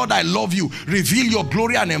and say, Lord, I love you, reveal your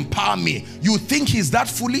glory and empower me. You think he's that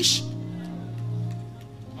foolish?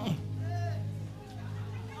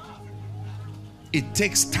 It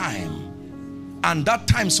takes time, and that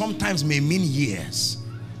time sometimes may mean years.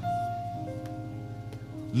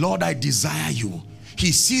 Lord, I desire you.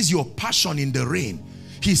 He sees your passion in the rain.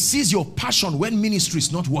 He sees your passion when ministry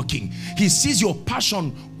is not working. He sees your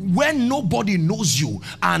passion when nobody knows you,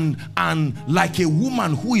 and like a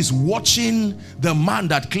woman who is watching the man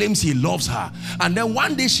that claims he loves her, and then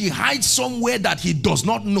one day she hides somewhere that he does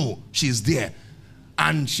not know she's there,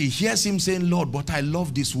 and she hears him saying, Lord, but I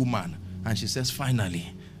love this woman. And she says,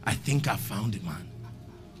 finally, I think I found a man.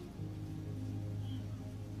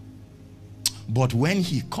 But when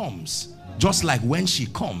he comes, just like when she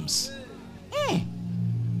comes,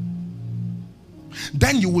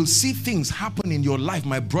 then you will see things happen in your life,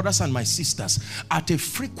 my brothers and my sisters, at a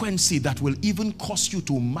frequency that will even cause you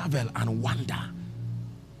to marvel and wonder.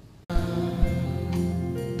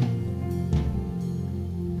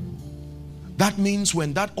 That means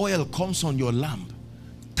when that oil comes on your lamp,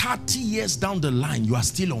 30 years down the line, you are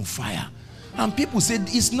still on fire. And people say,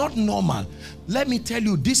 it's not normal. Let me tell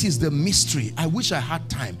you, this is the mystery. I wish I had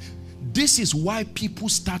time. This is why people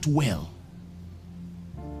start well.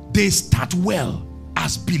 They start well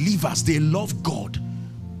as believers. They love God.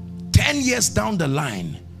 10 years down the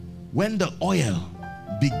line, when the oil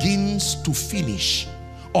begins to finish,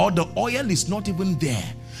 or the oil is not even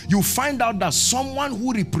there, You find out that someone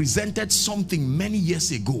who represented something many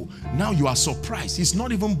years ago, now you are surprised. He's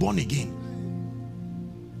not even born again.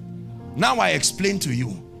 Now I explain to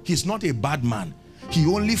you, he's not a bad man. He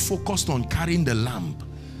only focused on carrying the lamp.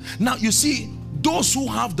 Now you see, those who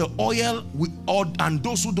have the oil and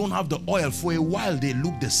those who don't have the oil, for a while they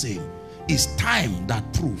look the same. It's time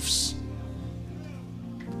that proves.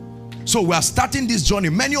 So we are starting this journey.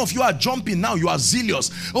 Many of you are jumping now. You are zealous.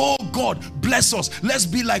 Oh God, bless us. Let's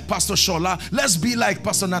be like Pastor Shola. Let's be like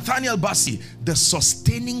Pastor Nathaniel Bassi. The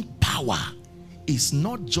sustaining power is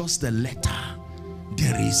not just the letter.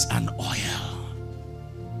 There is an oil.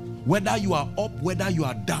 Whether you are up, whether you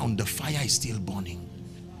are down, the fire is still burning.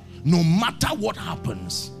 No matter what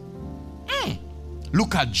happens.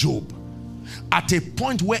 Look at Job. At a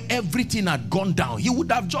point where everything had gone down, he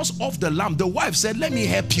would have just off the lamp. The wife said, let me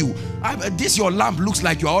help you. This your lamp looks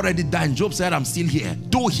like you're already dying. Job said, I'm still here.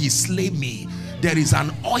 Though he slay me, there is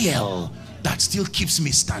an oil that still keeps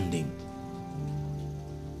me standing.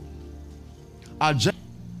 Our journey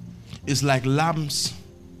is like lamps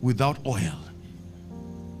without oil.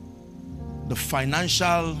 The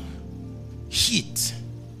financial heat,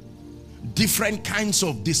 different kinds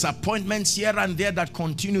of disappointments here and there that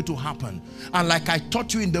continue to happen. And like I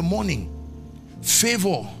taught you in the morning,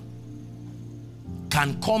 favor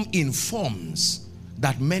can come in forms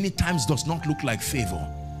that many times does not look like favor.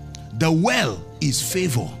 The well is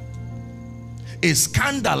favor. A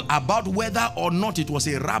scandal about whether or not it was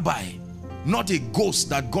a rabbi, not a ghost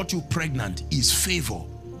that got you pregnant, is favor.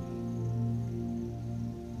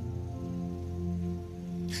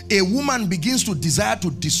 A woman begins to desire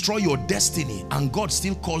to destroy your destiny and God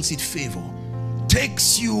still calls it favor.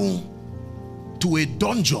 Takes you to a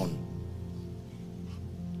dungeon.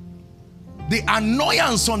 The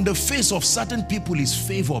annoyance on the face of certain people is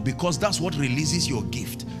favor, because that's what releases your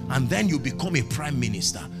gift. And then you become a prime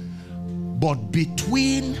minister. But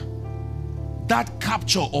between that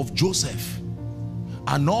capture of Joseph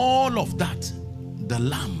and all of that, the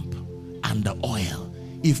lamp and the oil.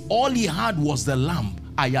 If all he had was the lamp,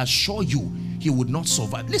 I assure you, he would not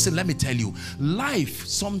survive. Listen, let me tell you, life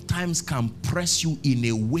sometimes can press you in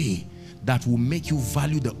a way that will make you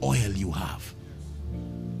value the oil you have.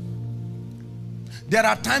 There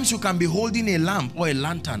are times you can be holding a lamp or a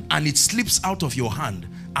lantern and it slips out of your hand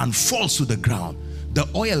and falls to the ground. The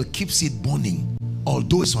oil keeps it burning,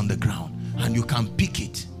 although it's on the ground, and you can pick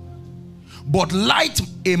it. But light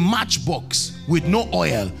a matchbox with no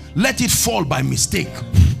oil, let it fall by mistake.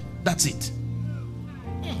 That's it.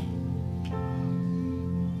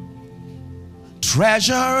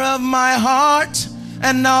 Treasure of my heart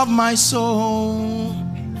and of my soul,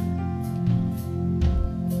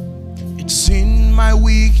 it's in my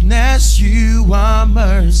weakness you are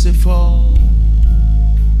merciful.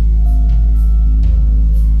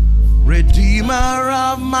 Redeemer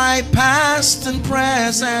of my past and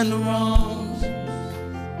present wrongs,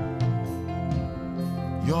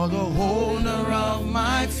 you're the holder of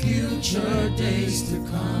my future days to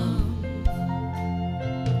come.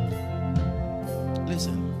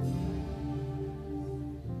 Listen.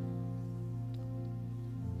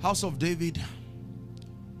 House of David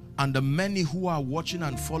and the many who are watching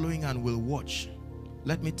and following and will watch,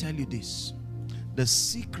 let me tell you this. The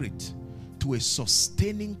secret to a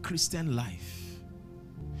sustaining Christian life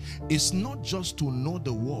is not just to know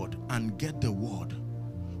the word and get the word,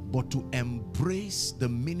 but to embrace the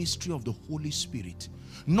ministry of the Holy Spirit,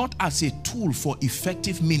 not as a tool for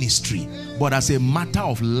effective ministry, but as a matter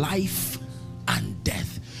of life and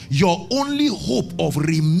death. Your only hope of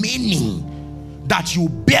remaining, that you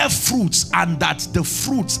bear fruits and that the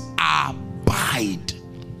fruits abide.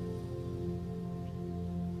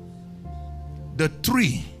 The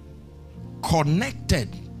tree connected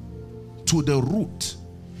to the root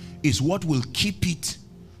is what will keep it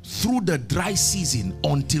through the dry season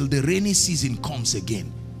until the rainy season comes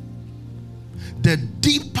again. The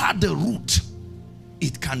deeper the root,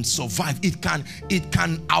 it can survive. It can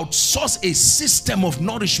outsource a system of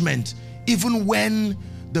nourishment even when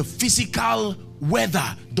the physical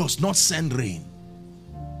weather does not send rain.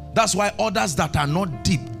 That's why others that are not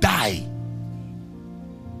deep die,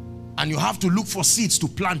 and you have to look for seeds to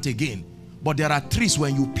plant again. But there are trees,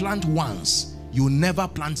 when you plant once, you never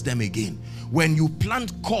plant them again. When you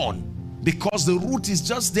plant corn, because the root is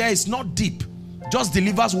just there, it's not deep, just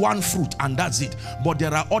delivers one fruit and that's it. But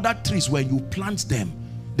there are other trees, when you plant them,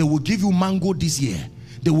 they will give you mango this year,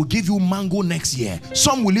 they will give you mango next year,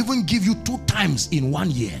 some will even give you 2 times in 1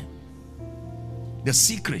 year. The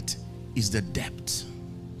secret is the depth.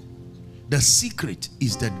 The secret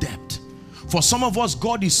is the depth. For some of us,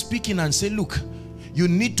 God is speaking and say, look, You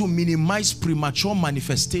need to minimize premature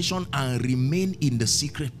manifestation and remain in the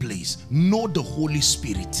secret place. Know the Holy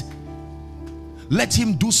Spirit. Let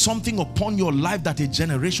him do something upon your life that a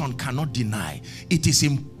generation cannot deny. It is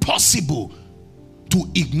impossible to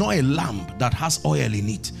ignore a lamp that has oil in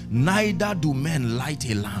it. Neither do men light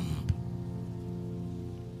a lamp.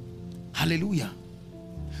 Hallelujah.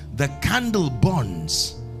 The candle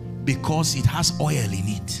burns because it has oil in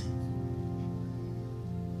it.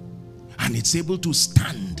 And it's able to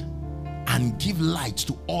stand and give light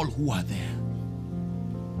to all who are there.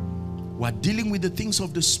 We're dealing with the things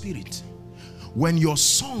of the Spirit. When your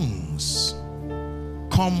songs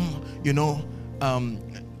come, you know,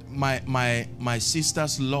 my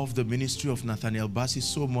sisters love the ministry of Nathaniel Bassey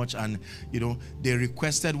so much, and you know, they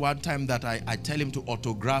requested one time that I tell him to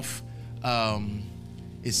autograph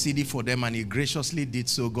a CD for them, and he graciously did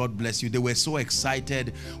so. God bless you. They were so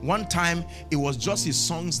excited. One time it was just his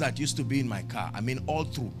songs that used to be in my car. I mean, all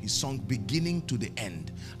through his song, beginning to the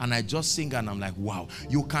end, and I just sing and I'm like, wow.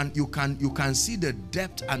 You can see the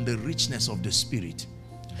depth and the richness of the Spirit.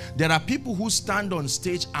 There are people who stand on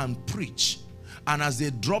stage and preach, and as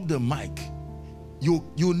they drop the mic, you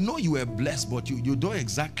know you were blessed, but you don't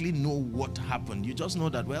exactly know what happened. You just know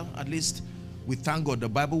that, well, at least we thank God the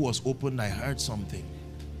Bible was opened, I heard something.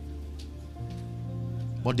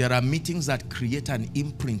 But there are meetings that create an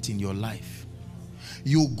imprint in your life.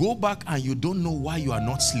 You go back and you don't know why you are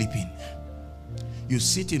not sleeping. You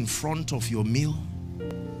sit in front of your meal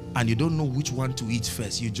and you don't know which one to eat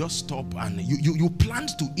first. You just stop and you planned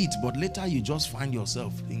to eat, but later you just find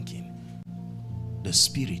yourself thinking, the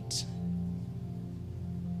Spirit.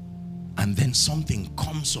 And then something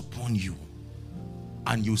comes upon you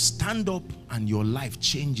and you stand up and your life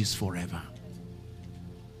changes forever.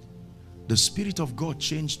 The Spirit of God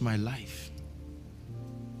changed my life.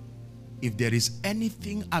 If there is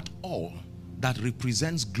anything at all that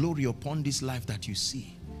represents glory upon this life that you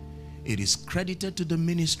see, it is credited to the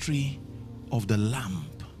ministry of the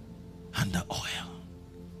lamp and the oil.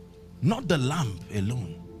 Not the lamp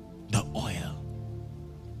alone, the oil.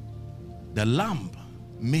 The lamp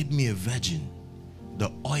made me a virgin. The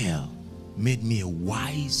oil made me a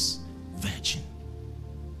wise virgin.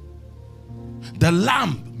 The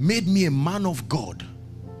lamp made me a man of God.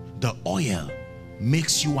 The oil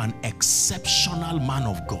makes you an exceptional man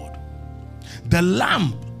of God. The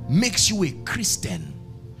lamp makes you a Christian.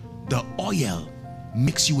 The oil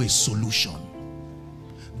makes you a solution.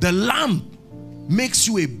 The lamp makes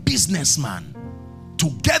you a businessman.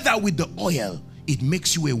 Together with the oil, it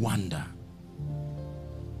makes you a wonder.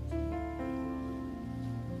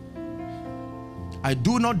 I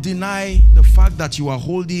do not deny the fact that you are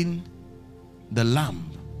holding the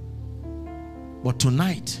lamp, but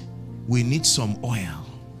tonight we need some oil,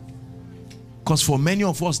 because for many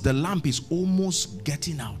of us the lamp is almost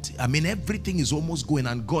getting out. I mean, everything is almost going,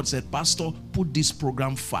 and God said, Pastor, put this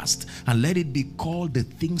program fast and let it be called the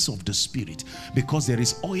things of the Spirit, because there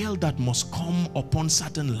is oil that must come upon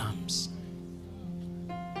certain lamps.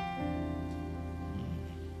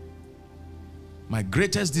 My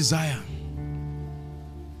greatest desire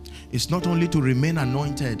is not only to remain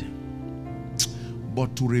anointed,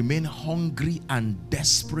 but to remain hungry and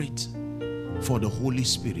desperate for the Holy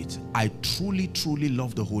Spirit. I truly, truly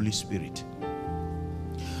love the Holy Spirit.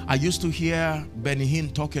 I used to hear Benny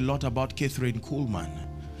Hinn talk a lot about Catherine Kuhlman,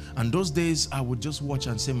 and those days I would just watch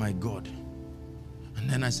and say, my God. And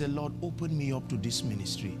then I said, Lord, open me up to this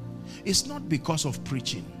ministry. It's not because of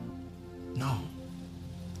preaching. No.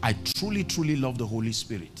 I truly, truly love the Holy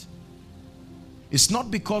Spirit. It's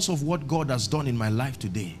not because of what God has done in my life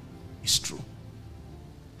today. It's true.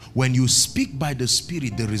 When you speak by the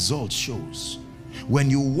Spirit, the result shows. When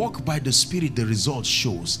you walk by the Spirit, the result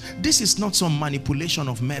shows. This is not some manipulation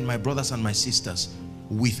of men, my brothers and my sisters.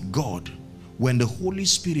 With God, when the Holy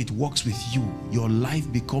Spirit walks with you, your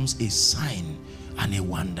life becomes a sign and a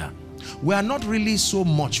wonder. We are not really so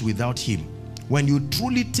much without Him. When you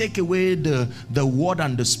truly take away the Word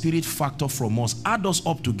and the Spirit factor from us, add us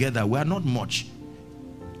up together, we are not much.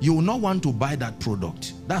 You will not want to buy that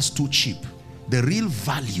product. That's too cheap. The real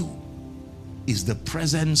value is the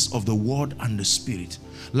presence of the Word and the Spirit.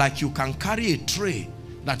 Like you can carry a tray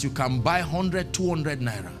that you can buy 100, 200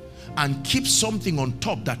 naira and keep something on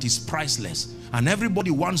top that is priceless. And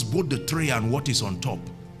everybody wants both the tray and what is on top.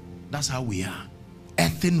 That's how we are.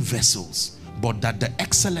 Earthen vessels, but that the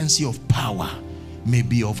excellency of power may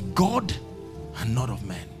be of God and not of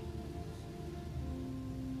man.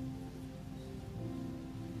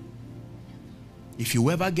 If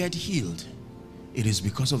you ever get healed, it is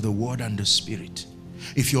because of the Word and the Spirit.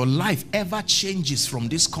 If your life ever changes from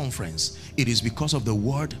this conference, it is because of the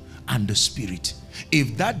Word and the Spirit.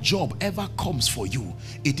 If that job ever comes for you,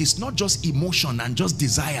 it is not just emotion and just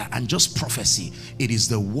desire and just prophecy. It is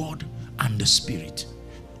the word and the Spirit.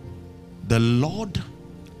 The Lord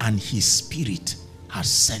and his Spirit has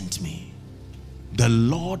sent me. The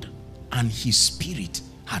Lord and his Spirit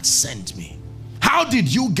had sent me. How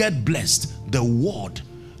did you get blessed? The word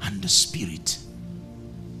and the Spirit.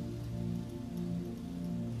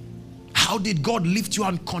 How did God lift you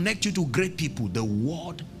and connect you to great people? The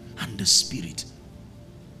word and the Spirit.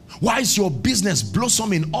 Why is your business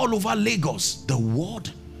blossoming all over Lagos? The word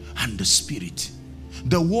and the Spirit.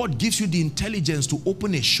 The word gives you the intelligence to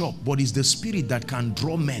open a shop, but it's the Spirit that can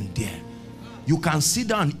draw men there. You can sit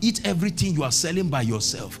down and eat everything you are selling by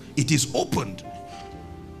yourself. It is opened,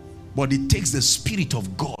 but it takes the Spirit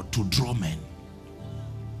of God to draw men.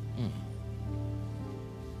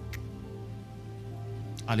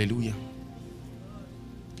 Hallelujah.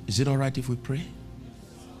 Is it all right if we pray?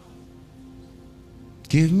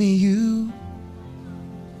 Give me you.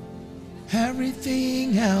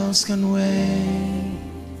 Everything else can wait.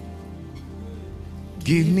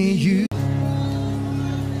 Give me you.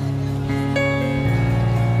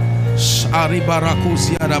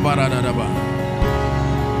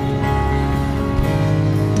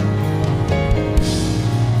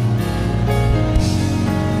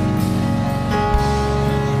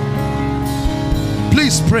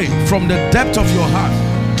 Please pray from the depth of your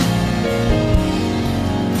heart.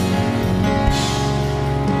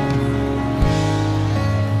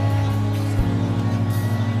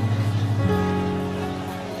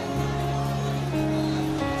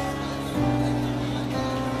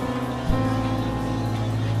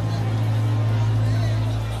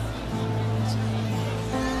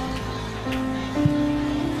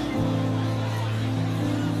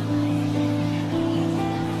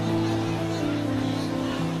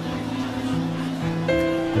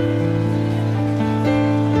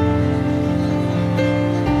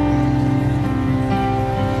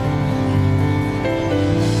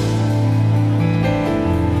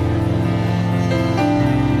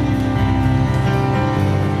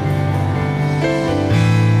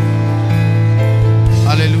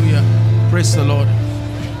 Praise the Lord.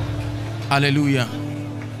 Hallelujah.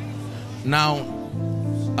 Now,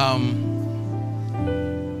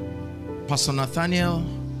 Pastor Nathaniel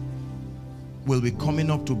will be coming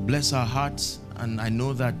up to bless our hearts, and I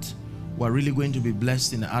know that we're really going to be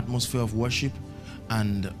blessed in the atmosphere of worship,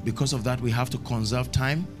 and because of that we have to conserve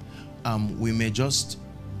time. We may just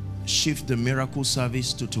shift the miracle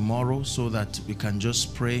service to tomorrow so that we can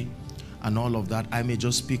just pray and all of that. I may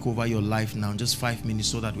just speak over your life now, just 5 minutes,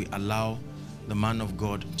 so that we allow the man of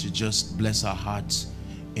God to just bless our hearts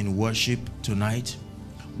in worship tonight.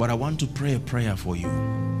 But I want to pray a prayer for you,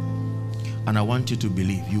 and I want you to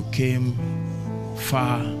believe you came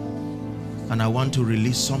far, and I want to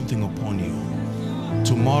release something upon you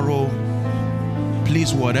tomorrow.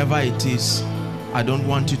 Please, whatever it is, I don't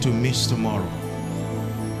want you to miss tomorrow.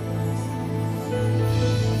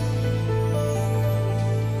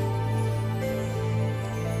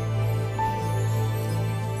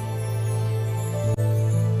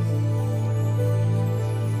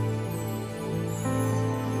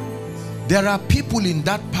 There are people in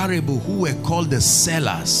that parable who were called the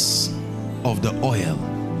sellers of the oil.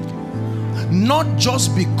 Not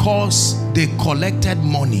just because they collected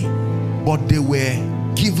money, but they were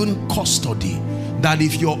given custody. That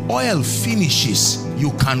if your oil finishes,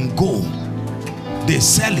 you can go. They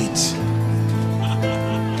sell it.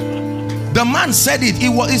 The man said it.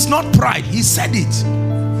 It's not pride. He said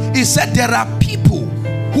it. He said there are people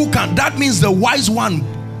who can. That means the wise one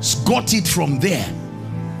got it from there.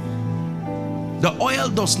 The oil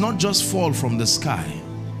does not just fall from the sky.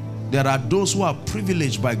 There are those who are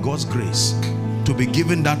privileged by God's grace to be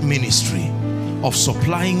given that ministry of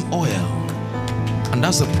supplying oil. And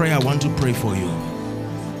that's the prayer I want to pray for you.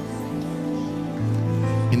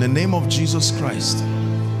 In the name of Jesus Christ,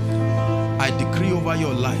 I decree over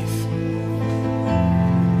your life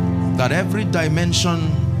that every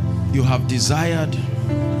dimension you have desired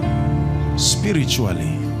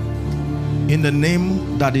spiritually, in the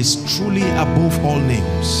name that is truly above all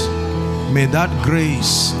names, may that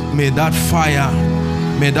grace, may that fire,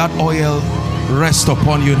 may that oil rest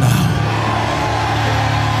upon you now.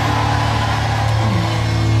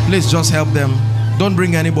 Please just help them. Don't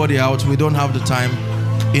bring anybody out. We don't have the time.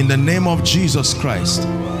 In the name of Jesus Christ.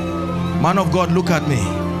 Man of God, look at me.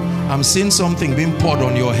 I'm seeing something being poured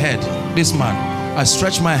on your head. This man, I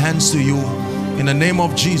stretch my hands to you. In the name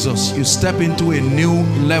of Jesus, you step into a new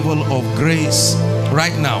level of grace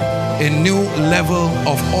right now, a new level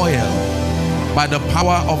of oil by the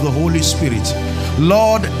power of the Holy Spirit.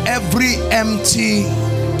 Lord, every empty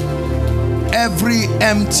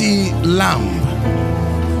lamp,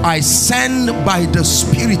 I send by the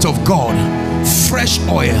Spirit of God fresh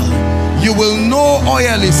oil. You will know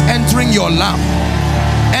oil is entering your lamp,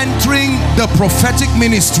 entering the prophetic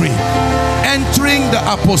ministry, entering the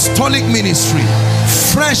apostolic ministry.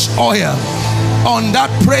 Fresh oil on that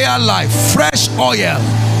prayer life. Fresh oil.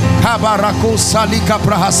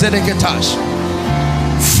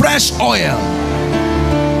 Fresh oil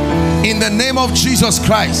in the name of Jesus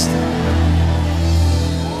Christ.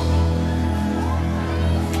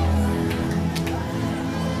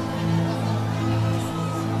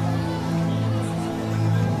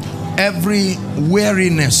 Every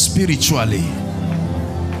weariness spiritually,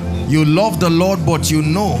 you love the Lord, but you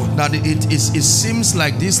know that it seems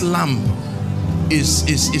like this lamp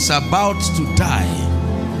is about to die.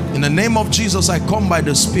 In the name of Jesus, I come by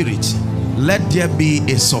the Spirit. Let there be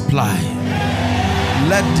a supply.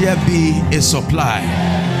 Let there be a supply.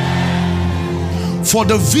 For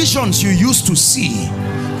the visions you used to see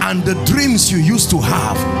and the dreams you used to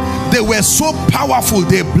have, they were so powerful,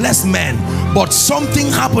 they blessed men, but something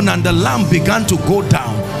happened and the lamp began to go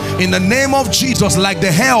down. In the name of Jesus, like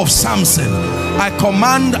the hair of Samson, I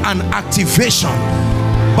command an activation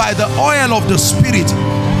by the oil of the Spirit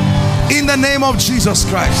in the name of Jesus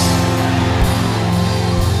Christ.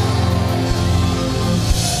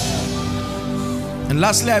 And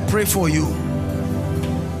lastly, I pray for you.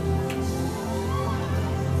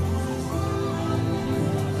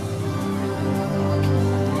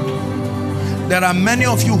 There are many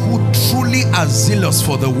of you who truly are zealous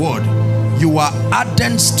for the word. You are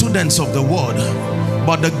ardent students of the word,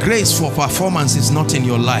 but the grace for performance is not in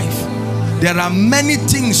your life. There are many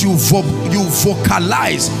things you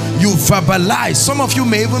vocalize, you verbalize. Some of you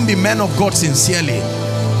may even be men of God sincerely.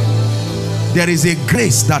 There is a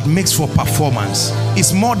grace that makes for performance.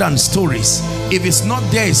 It's more than stories. If it's not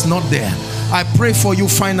there, it's not there. I pray for you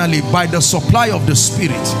finally by the supply of the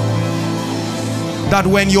Spirit, that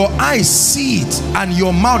when your eyes see it and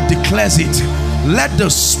your mouth declares it, let the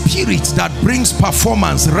Spirit that brings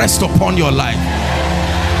performance rest upon your life.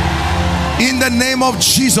 In the name of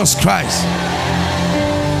Jesus Christ.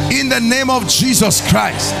 In the name of Jesus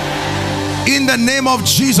Christ. In the name of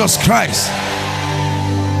Jesus Christ.